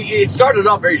 It started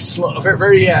off very slow,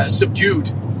 very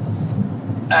subdued.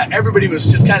 Everybody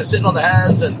was just kind of sitting on the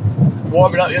hands and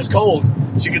warming up. It was cold.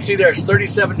 So you can see there's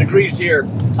 37 degrees here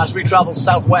as we travel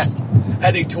southwest,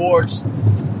 heading towards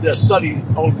the sunny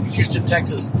old Houston,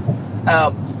 Texas.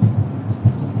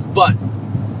 But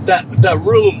that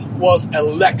room was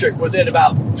electric within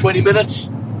about 20 minutes.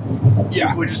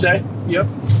 Yeah. Would you say? Yep.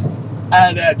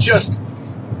 And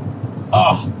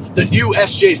the new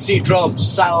SJC drums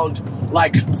sound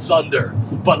like thunder,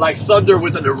 but like thunder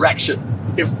with an erection.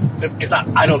 If that,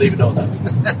 I don't even know what that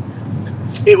means.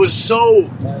 It was so,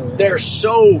 they're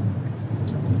so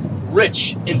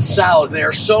rich in sound.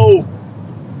 They're so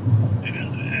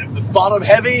bottom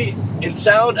heavy in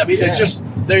sound. I mean, they're just,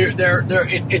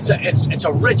 it's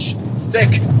a rich, thick,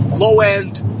 low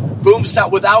end boom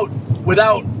sound without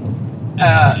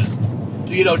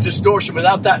distortion,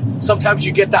 without that. Sometimes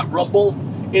you get that rumble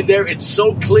in there. It's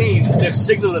so clean. Their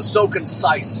signal is so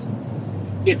concise.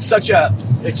 It's such a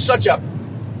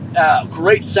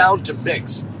great sound to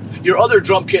mix. Your other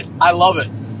drum kit, I love it,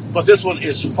 but this one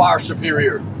is far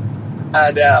superior.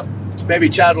 And maybe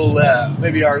Chad will,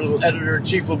 maybe our little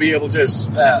editor-in-chief will be able to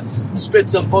spit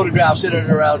some photographs in and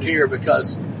around here,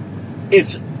 because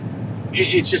it's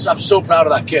just, I'm so proud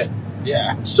of that kit.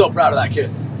 Yeah. So proud of that kit.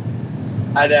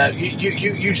 And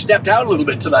you stepped out a little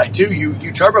bit tonight too. You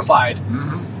turbified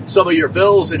some of your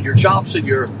fills and your chops and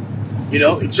your,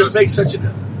 it just makes such a.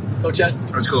 Go, Chad.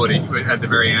 It was cool. At the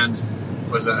very end,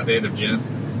 was at the end of Gin.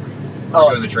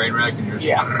 Doing the train wreck, and you're just,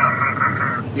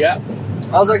 Yeah.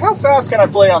 I was like, how fast can I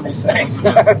play on these things?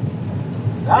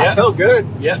 It felt good.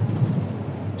 Yeah.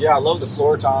 Yeah, I love the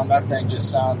floor tom. That thing just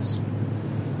sounds.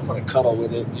 I'm gonna cuddle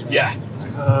with it. Yeah.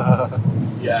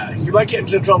 Yeah, you might get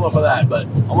into trouble for that, but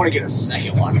I want to get a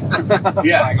second one.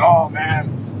 Yeah. Like, oh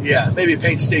man. Yeah, maybe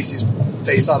paint Stacy's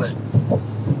face on it.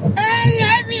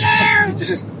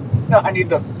 Just, I need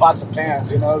the pots and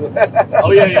pans,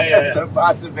 Oh yeah. The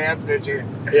pots and pans picture.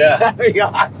 Yeah. That'd be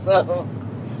awesome.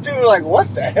 People are like, what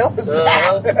the hell is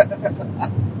that?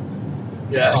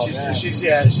 Yeah, Oh,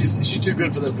 she's too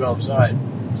good for them drums. All right,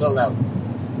 settle down.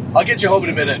 I'll get you home in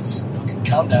a minute. Fucking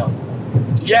calm down.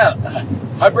 Yeah,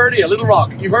 Hibernia, Little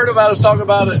Rock. You've heard us talk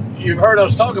about it. You've heard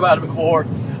us talk about it before.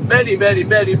 Many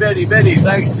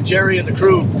thanks to Jerry and the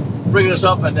crew bringing us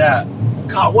up. And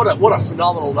God, what a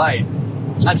phenomenal night.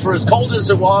 And for as cold as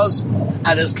it was,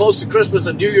 and as close to Christmas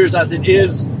and New Year's as it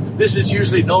is, this is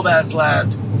usually no man's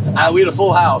land. We had a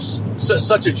full house.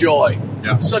 Such a joy.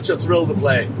 Yeah. Such a thrill to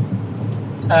play.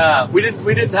 We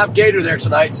didn't have Gator there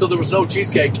tonight, so there was no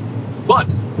cheesecake. But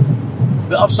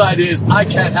the upside is I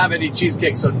can't have any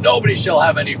cheesecake, so nobody shall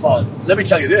have any fun. Let me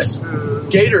tell you this.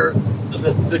 Gator,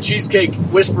 the cheesecake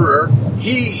whisperer,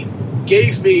 he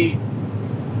gave me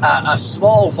a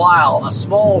small vial, a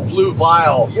small blue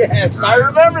vial. Yes, I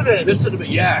remember this. Listen to me,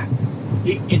 yeah.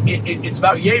 It's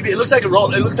about yay big. It looks like a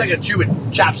roll. It looks like a chewing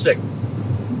chapstick.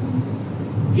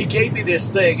 He gave me this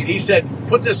thing, and he said,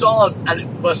 "Put this on,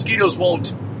 and mosquitoes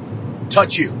won't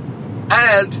touch you,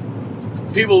 and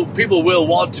people will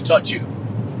want to touch you."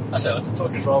 I said, "What the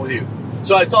fuck is wrong with you?"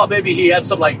 So I thought maybe he had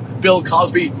some like Bill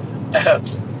Cosby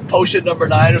potion number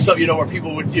 9 or something, where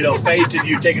people would faint and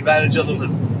you take advantage of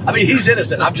them. I mean, he's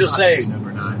innocent. I'm just saying.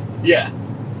 Number 9. Yeah.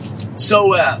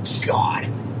 So, God,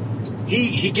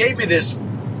 he gave me this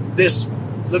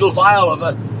little vial of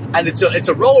and it's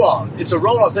a roll-on. It's a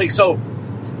roll-on thing. So,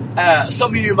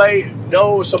 some of you may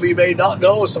know, some of you may not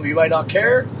know, some of you might not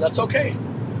care. That's okay.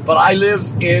 But I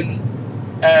live in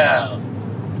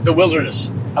the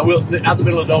wilderness. Out in the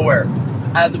middle of nowhere,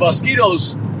 and the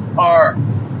mosquitoes are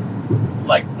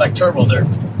like turbo. They're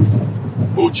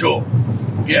mucho.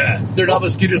 Yeah, they're not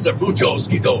mosquitoes. They're mucho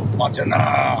mosquito.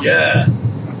 Montana. Yeah,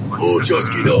 mucho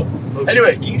mosquito.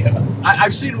 Anyway,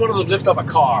 I've seen one of them lift up a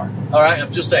car. All right,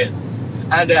 I'm just saying,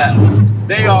 and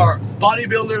they are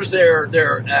bodybuilders. They're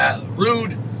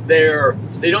rude. They're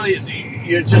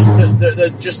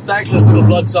just thankless little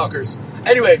bloodsuckers.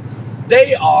 Anyway,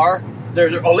 they're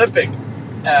Olympic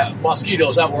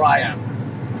mosquitoes out where I am.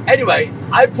 Anyway,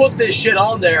 I put this shit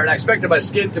on there and I expected my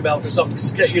skin to melt or something.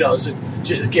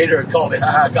 The Gator had called me.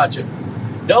 Haha, gotcha.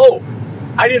 No,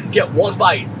 I didn't get one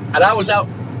bite, and I was out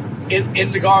in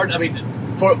the garden. I mean,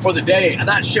 for the day, and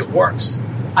that shit works.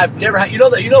 I've never had.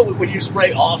 When you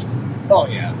spray off. Oh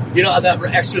yeah. That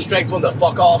extra strength one, the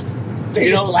fuck off. They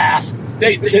just laugh.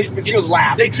 They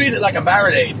laugh. They treat it like a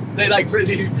marinade. They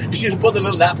you should put the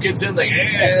little napkins in.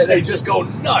 They just go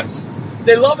nuts.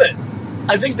 They love it.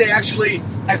 I think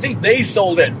they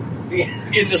sold it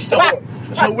in the store.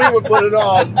 So we would put it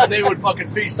on, and they would fucking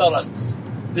feast on us.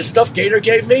 The stuff Gator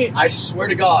gave me, I swear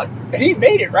to God. He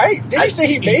made it, right? Did he say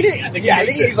he made it? I think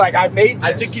he's like, I made this.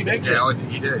 I think he makes it. Yeah,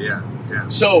 he did, yeah.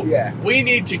 So, we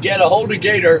need to get a hold of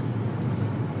Gator,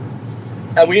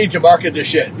 and we need to market this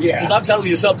shit. Yeah. Because I'm telling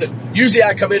you something. Usually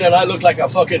I come in and I look like a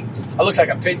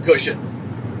pincushion.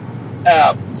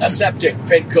 A septic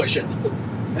pincushion.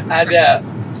 And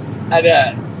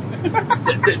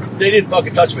they didn't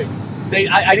fucking touch me.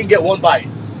 I didn't get one bite.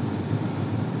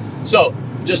 So,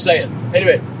 just saying.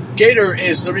 Anyway, Gator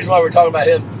is the reason why we're talking about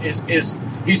him. Is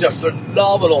he's a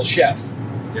phenomenal chef.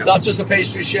 Yeah. Not just a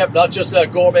pastry chef, not just a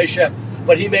gourmet chef,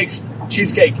 but he makes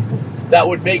cheesecake that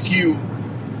would make you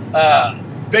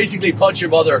basically punch your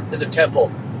mother in the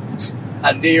temple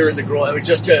and near in the groin. I mean,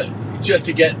 just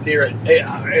to get near it.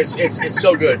 It's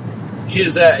so good.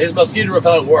 His mosquito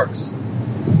repellent works,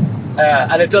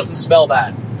 and it doesn't smell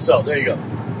bad. So there you go.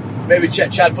 Maybe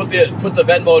Chad put the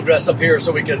Venmo address up here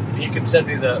so he can send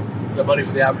me the money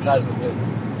for the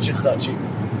advertisement. Shit's not cheap.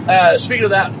 Speaking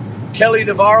of that, Kelly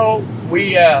Navarro,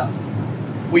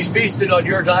 we feasted on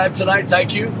your dime tonight.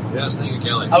 Thank you. Yes, thank you,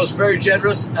 Kelly. I was very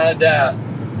generous, and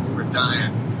We're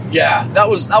dying. yeah, that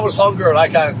was hunger, and I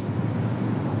kind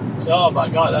of, oh my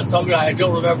god, that's hunger. I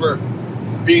don't remember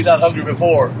being that hungry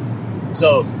before.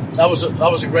 So that was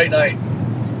a great night.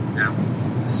 Yeah.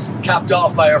 Capped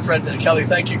off by our friend Kelly.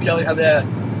 Thank you, Kelly. And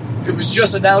it was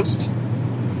just announced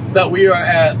that we're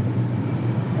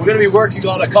going to be working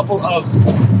on a couple of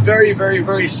very, very,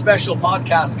 very special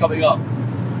podcasts coming up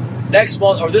next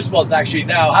month, or this month actually.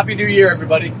 Now, Happy New Year,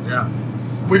 everybody. Yeah.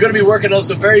 We're going to be working on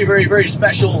some very, very, very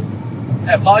special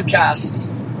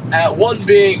podcasts. One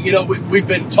being, we've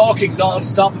been talking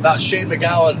non-stop about Shane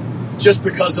MacGowan just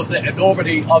because of the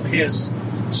enormity of his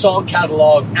song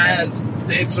catalog and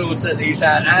the influence that he's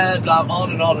had, and on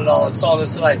and on and on. Saw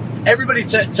this tonight. Everybody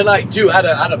tonight too had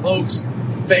a Pogues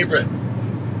favorite.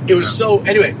 It was so.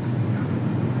 Anyway,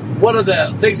 one of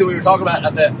the things that we were talking about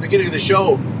at the beginning of the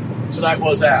show tonight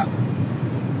was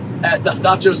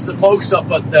not just the Pogue stuff,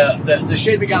 but the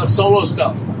Shane MacGowan solo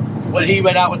stuff. When he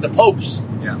went out with the Popes,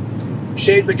 Yeah.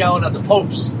 Shane MacGowan and the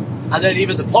Popes, and then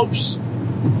even the Popes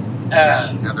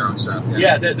Have their own stuff.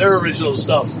 yeah, their original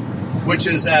stuff, which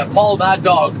is Paul Mad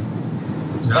Dog.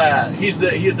 He's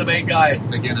the main guy.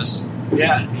 McGinnis.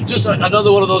 Yeah, he's just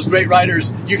another one of those great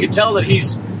writers. You can tell that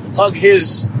he's hung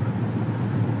his,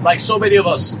 like so many of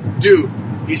us do,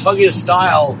 he's hung his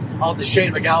style on the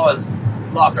Shane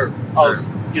MacGowan locker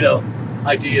of,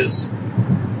 ideas.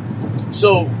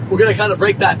 So we're going to kind of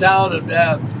break that down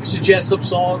and suggest some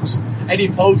songs. Any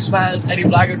Pogues fans, any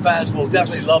Blackguard fans will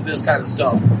definitely love this kind of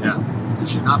stuff. Yeah. It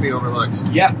should not be overlooked.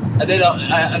 Yeah, and then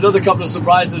another couple of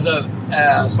surprises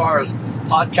as far as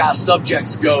podcast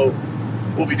subjects go.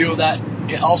 We'll be doing that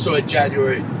also in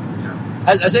January. Yeah.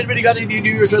 Has anybody got any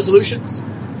New Year's resolutions?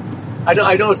 I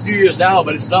know it's New Year's now,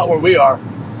 but it's not where we are.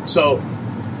 So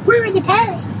we're in the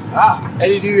past.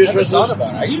 Any New Year's resolutions?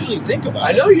 I usually think about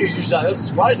I know you use that. That's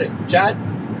surprising. Chad?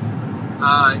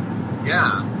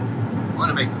 Yeah. I want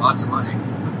to make lots of money.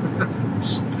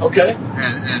 Okay.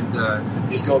 And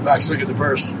He's going back swinging the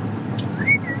purse.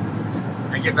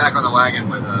 I get back on the wagon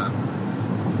with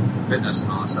fitness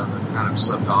and all that stuff. It kind of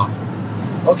slipped off.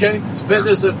 Okay.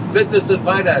 Fitness and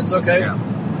finance. Okay. Yeah.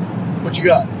 What you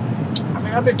got? I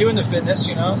mean, I've been doing the fitness,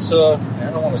 so I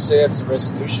don't want to say that's a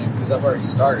resolution because I've already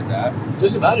started that.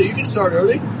 Doesn't matter. You can start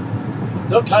early.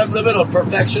 No time limit on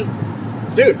perfection.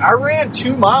 Dude, I ran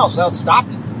 2 miles without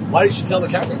stopping. Why didn't you tell the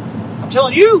camera? I'm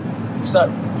telling you. It's like,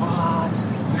 what?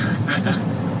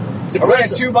 It's I ran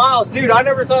impressive. 2 miles. Dude, I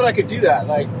never thought I could do that.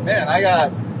 Like, man, I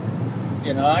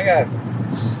got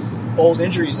old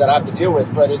injuries that I have to deal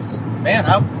with, but I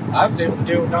was able to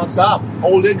do it nonstop.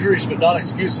 Old injuries, but not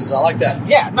excuses. I like that.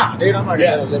 Yeah, nah, dude, I'm not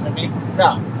Yeah. going to limit me. No,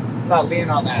 I'm not leaning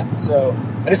on that. So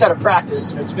I just had to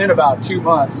practice, and it's been about 2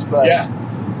 months, but Yeah.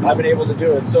 I've been able to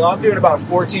do it. So I'm doing about a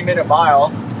 14-minute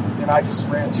mile, and I just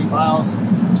ran 2 miles.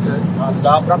 It's good,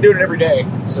 nonstop, but I'm doing it every day.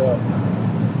 So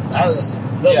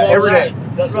every day.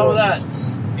 Nothing wrong with that.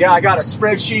 yeah, I got a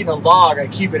spreadsheet and a log. I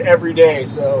keep it every day.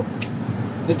 So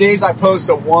the days I post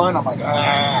a 1, I'm like,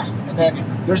 and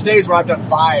then there's days where I've done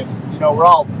 5. Where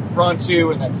I'll run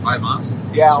 2 and then 5 miles?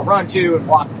 yeah, I'll run 2 and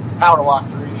power walk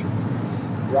 3.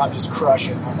 Where I'm just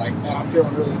crushing. I'm like, man, I'm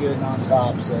feeling really good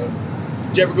nonstop. So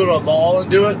Did you ever go to a mall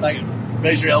and do it? Like,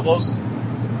 raise your elbows?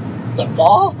 the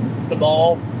mall? The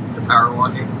mall? The power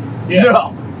walking? Yeah.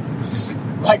 No.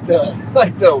 like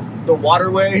the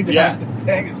waterway. Yeah. The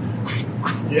thing is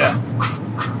Yeah.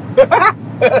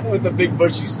 with the big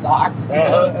bushy socks.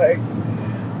 Uh-huh.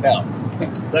 No.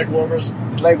 Leg warmers?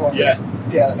 Leg warmers. Yeah.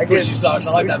 Yeah. I Bushy socks.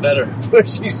 I like that better.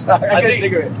 Bushy socks. I can't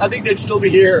think of it. I think they'd still be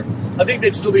here. I think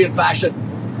they'd still be in fashion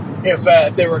if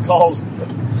they were called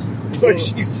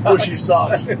Bushy socks. Bushy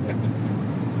socks.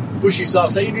 Bushy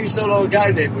socks. I used to know a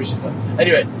guy named Bushy Socks.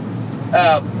 Anyway,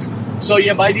 so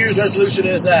yeah, my New Year's resolution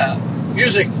is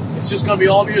music. It's just going to be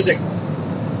all music.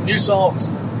 New songs.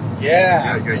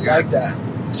 Yeah. Good, I like that.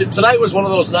 Tonight was one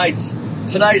of those nights.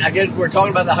 Tonight, again, we're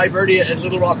talking about the Hibernia in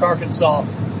Little Rock, Arkansas.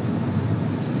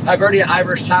 And Hibernia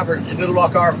Irish Tavern in Little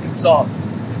Rock, Arkansas.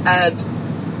 And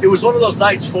it was one of those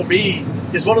nights for me,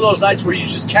 it's one of those nights where you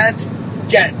just can't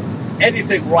get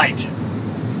anything right.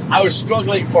 I was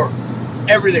struggling for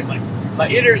everything. My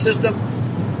inner system,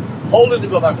 holding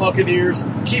them with my fucking ears,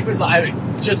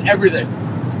 just everything.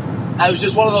 And it was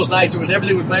just one of those nights,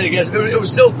 everything was playing against. It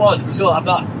was still fun. It was still, I'm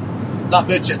not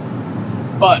bitching.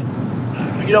 But,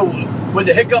 when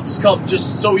the hiccups come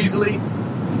just so easily,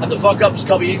 and the fuck-ups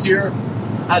come easier,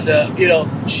 and the,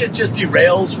 shit just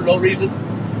derails for no reason,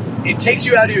 it takes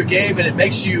you out of your game, and it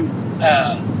makes you,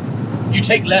 you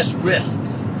take less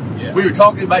risks. Yeah. We were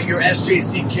talking about your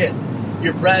SJC kit,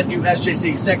 your brand new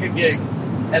SJC second gig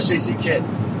SJC kit,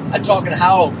 and talking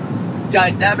how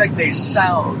dynamic they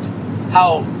sound,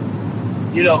 how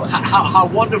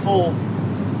wonderful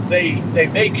they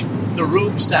make the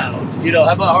room sound,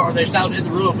 or they sound in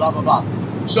the room, blah, blah, blah.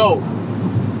 So,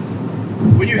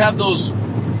 when you have those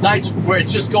nights where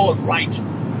it's just going right,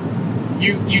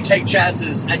 you take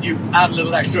chances and you add a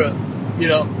little extra, to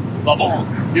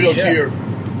your...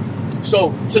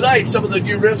 So, tonight, some of the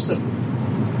new riffs and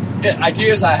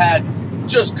ideas I had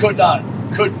just could not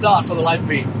for the life of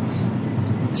me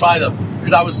try them,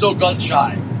 because I was so gun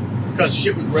shy, because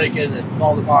shit was breaking and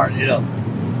falling apart,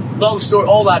 Long story,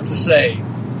 all that to say,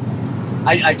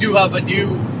 I do have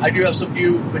some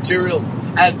new material,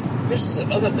 and this is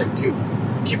another thing too.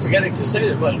 I keep forgetting to say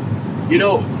that, but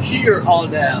here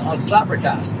on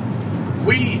Slappercast,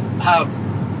 we have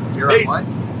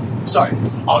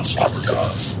on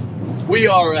Slappercast, we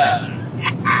are.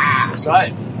 That's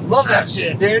right. Love that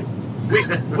shit, dude.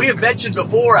 We have mentioned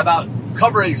before about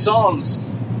covering songs,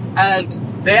 and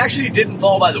they actually didn't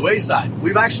fall by the wayside.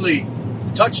 We've actually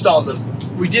touched on them.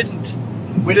 They didn't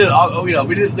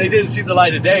see the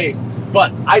light of day.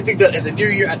 But I think that in the new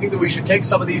year, I think that we should take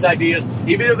some of these ideas,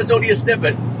 even if it's only a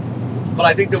snippet. But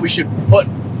I think that we should put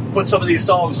some of these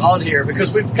songs on here,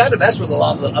 because we've kind of messed with a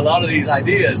lot of these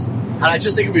ideas, and I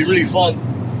just think it'd be really fun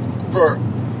for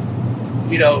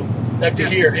them to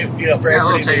hear, for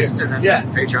everybody to taste, hear. And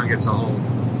then Patreon gets a whole,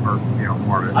 or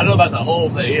more of it. I don't know about the whole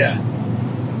thing,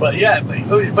 but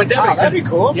definitely, that'd be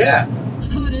cool. Yeah.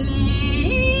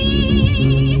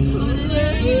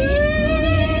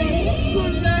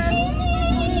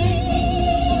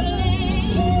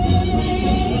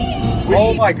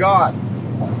 Oh my god.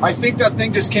 I think that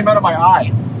thing just came out of my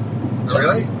eye.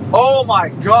 Really? Oh my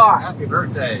god. Happy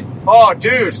birthday. Oh,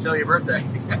 dude. It's still your birthday.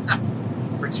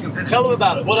 For 2 minutes. Tell them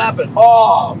about it. What happened?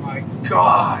 Oh my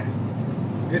god.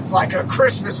 It's like a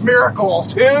Christmas miracle,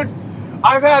 dude.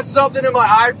 I've had something in my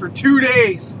eye for 2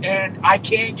 days, and I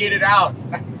can't get it out.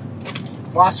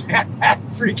 Boss man had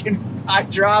freaking eye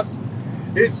drops.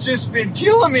 It's just been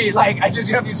killing me. Like, I just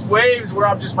have these waves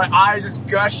where my eyes just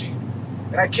gushing,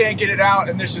 and I can't get it out,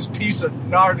 and there's this piece of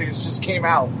gnarliness just came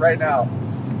out right now.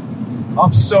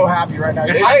 I'm so happy right now.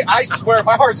 I swear,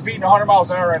 my heart's beating 100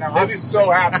 miles an hour right now. I'm so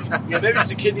happy. Yeah, maybe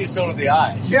it's a kidney stone of the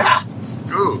eye. Yeah.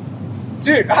 Ooh.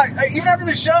 Dude, even after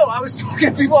the show, I was talking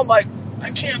to people, I'm like, I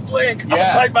can't blink. Yeah. I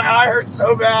was like, my eye hurts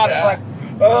so bad. Yeah. I'm like,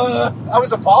 I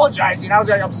was apologizing. I was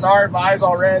like, I'm sorry, my eye's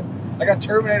all red. I got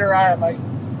Terminator eye. I'm like,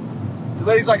 the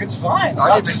lady's like, it's fine.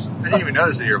 I didn't even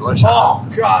notice that you were bloodshot. Oh,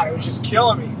 God, it was just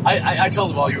killing me. I told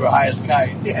them all you were high as a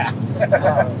kite. Yeah.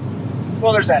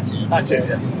 Well, there's that too. That too,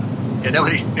 yeah. Yeah,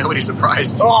 nobody's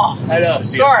surprised. Oh, I know.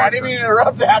 Sorry, I didn't mean to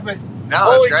interrupt that, but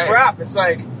holy crap, it's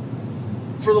like,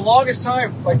 for the longest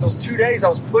time, like those 2 days, I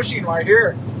was pushing right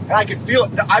here, and I could feel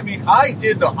it. I mean, I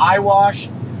did the eye wash.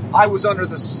 I was under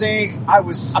the sink. I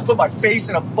put my face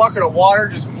in a bucket of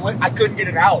water, I couldn't get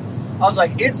it out. I was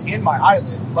like, it's in my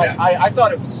eyelid. Like, yeah. I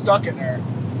thought it was stuck in there.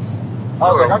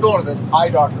 I was like, I'm going to the eye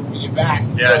doctor when we get back.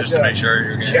 Yeah, just to make sure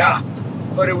you're good. Yeah.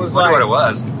 But it was I wonder what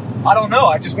it was. I don't know.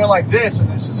 I just went like this,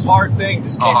 and it's this hard thing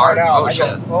just came right out. Oh,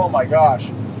 shit. Oh, my gosh.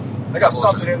 I got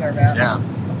something in there, man. Yeah.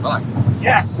 Fuck.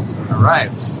 Yes. All right.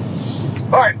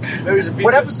 All right.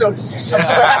 What episode is this? I'm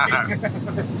so happy.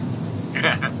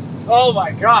 Oh,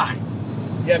 my God.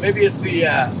 Yeah, maybe it's the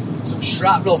some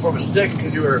shrapnel from a stick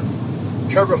because you were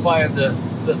turbifying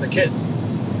the kid.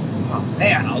 Oh,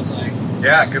 man. I was like...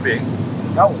 Yeah, it could be.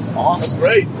 That was awesome. That's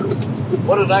great.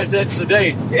 What a nice end to the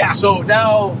day. Yeah. So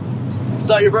now... It's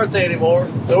not your birthday anymore.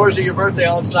 Nor is it your birthday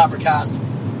on Slappercast.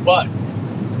 But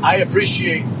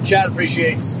Chad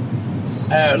appreciates,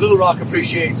 Little Rock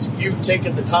appreciates you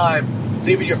taking the time,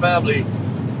 leaving your family,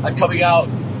 and coming out,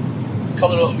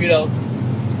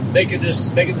 making this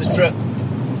trip.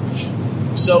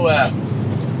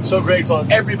 So grateful.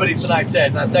 Everybody tonight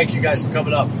said, and I thank you guys for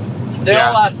coming up. They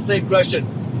all asked the same question.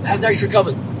 Thanks for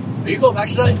coming. Are you going back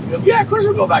tonight? You go, yeah, of course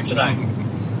we're going back tonight.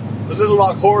 The Little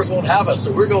Rock Horrors won't have us,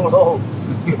 so we're going home.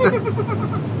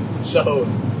 So,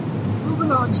 Move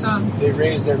along, son. They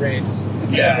raised their rates.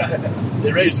 yeah,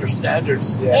 they raised their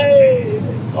standards. Yeah. Hey,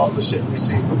 all the shit we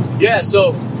see. Yeah, so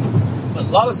a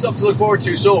lot of stuff to look forward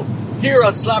to. So here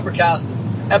on Slappercast,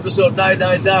 episode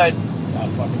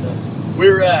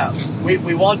 999,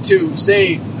 we want to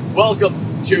say welcome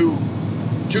to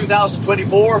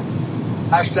 2024.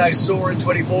 Hashtag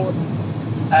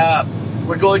Soaring24.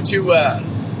 We're going to,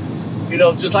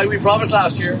 just like we promised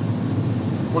last year,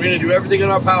 we're going to do everything in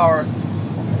our power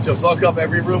to fuck up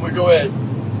every room we go in.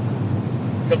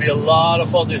 Going to be a lot of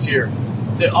fun this year.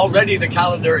 Already the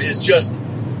calendar is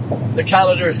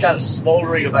kind of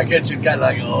smoldering in my kitchen, kind of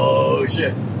like, oh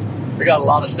shit. We got a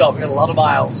lot of stuff. We got a lot of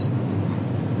miles.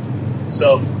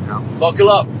 So, buckle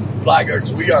up,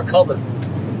 blackguards. We are coming.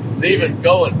 Leaving,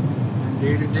 going.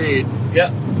 Indeed.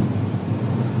 Yeah.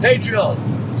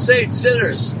 Patreon, saints,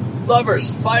 sinners,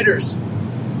 lovers, fighters,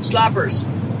 slappers,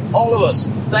 all of us.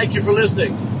 Thank you for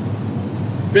listening.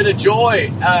 Been a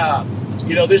joy.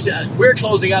 This we're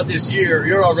closing out this year.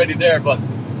 You're already there, but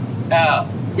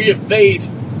we have made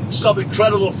some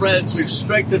incredible friends. We've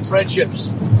strengthened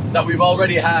friendships that we've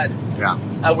already had. Yeah.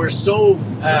 And we're so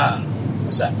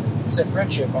what's that? It said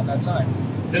friendship on that sign.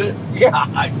 Did it? Yeah.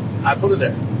 I put it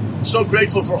there. So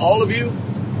grateful for all of you.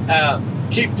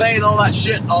 Keep playing all that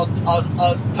shit on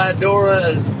Pandora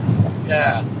and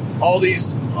all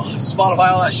these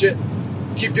Spotify, all that shit.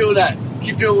 Keep doing that.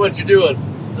 Keep doing what you're doing.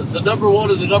 The number one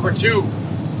and the number two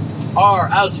are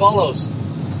as follows.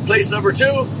 Place number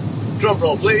 2, drum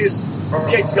roll please,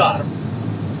 Kate Scott.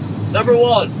 Number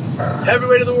 1,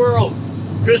 heavyweight of the world,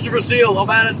 Christopher Steele,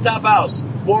 O'Malley's Tap House.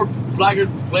 More blackguard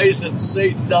plays than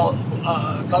Satan,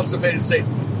 Constipated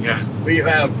Satan. Yeah. We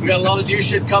got a lot of new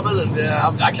shit coming,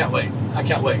 and I can't wait.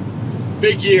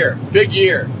 Big year.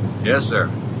 Yes, sir.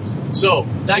 So,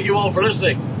 thank you all for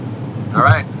listening. All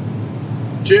right.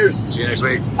 Cheers. See you next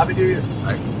week. Happy New Year.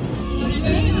 Bye.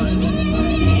 Lay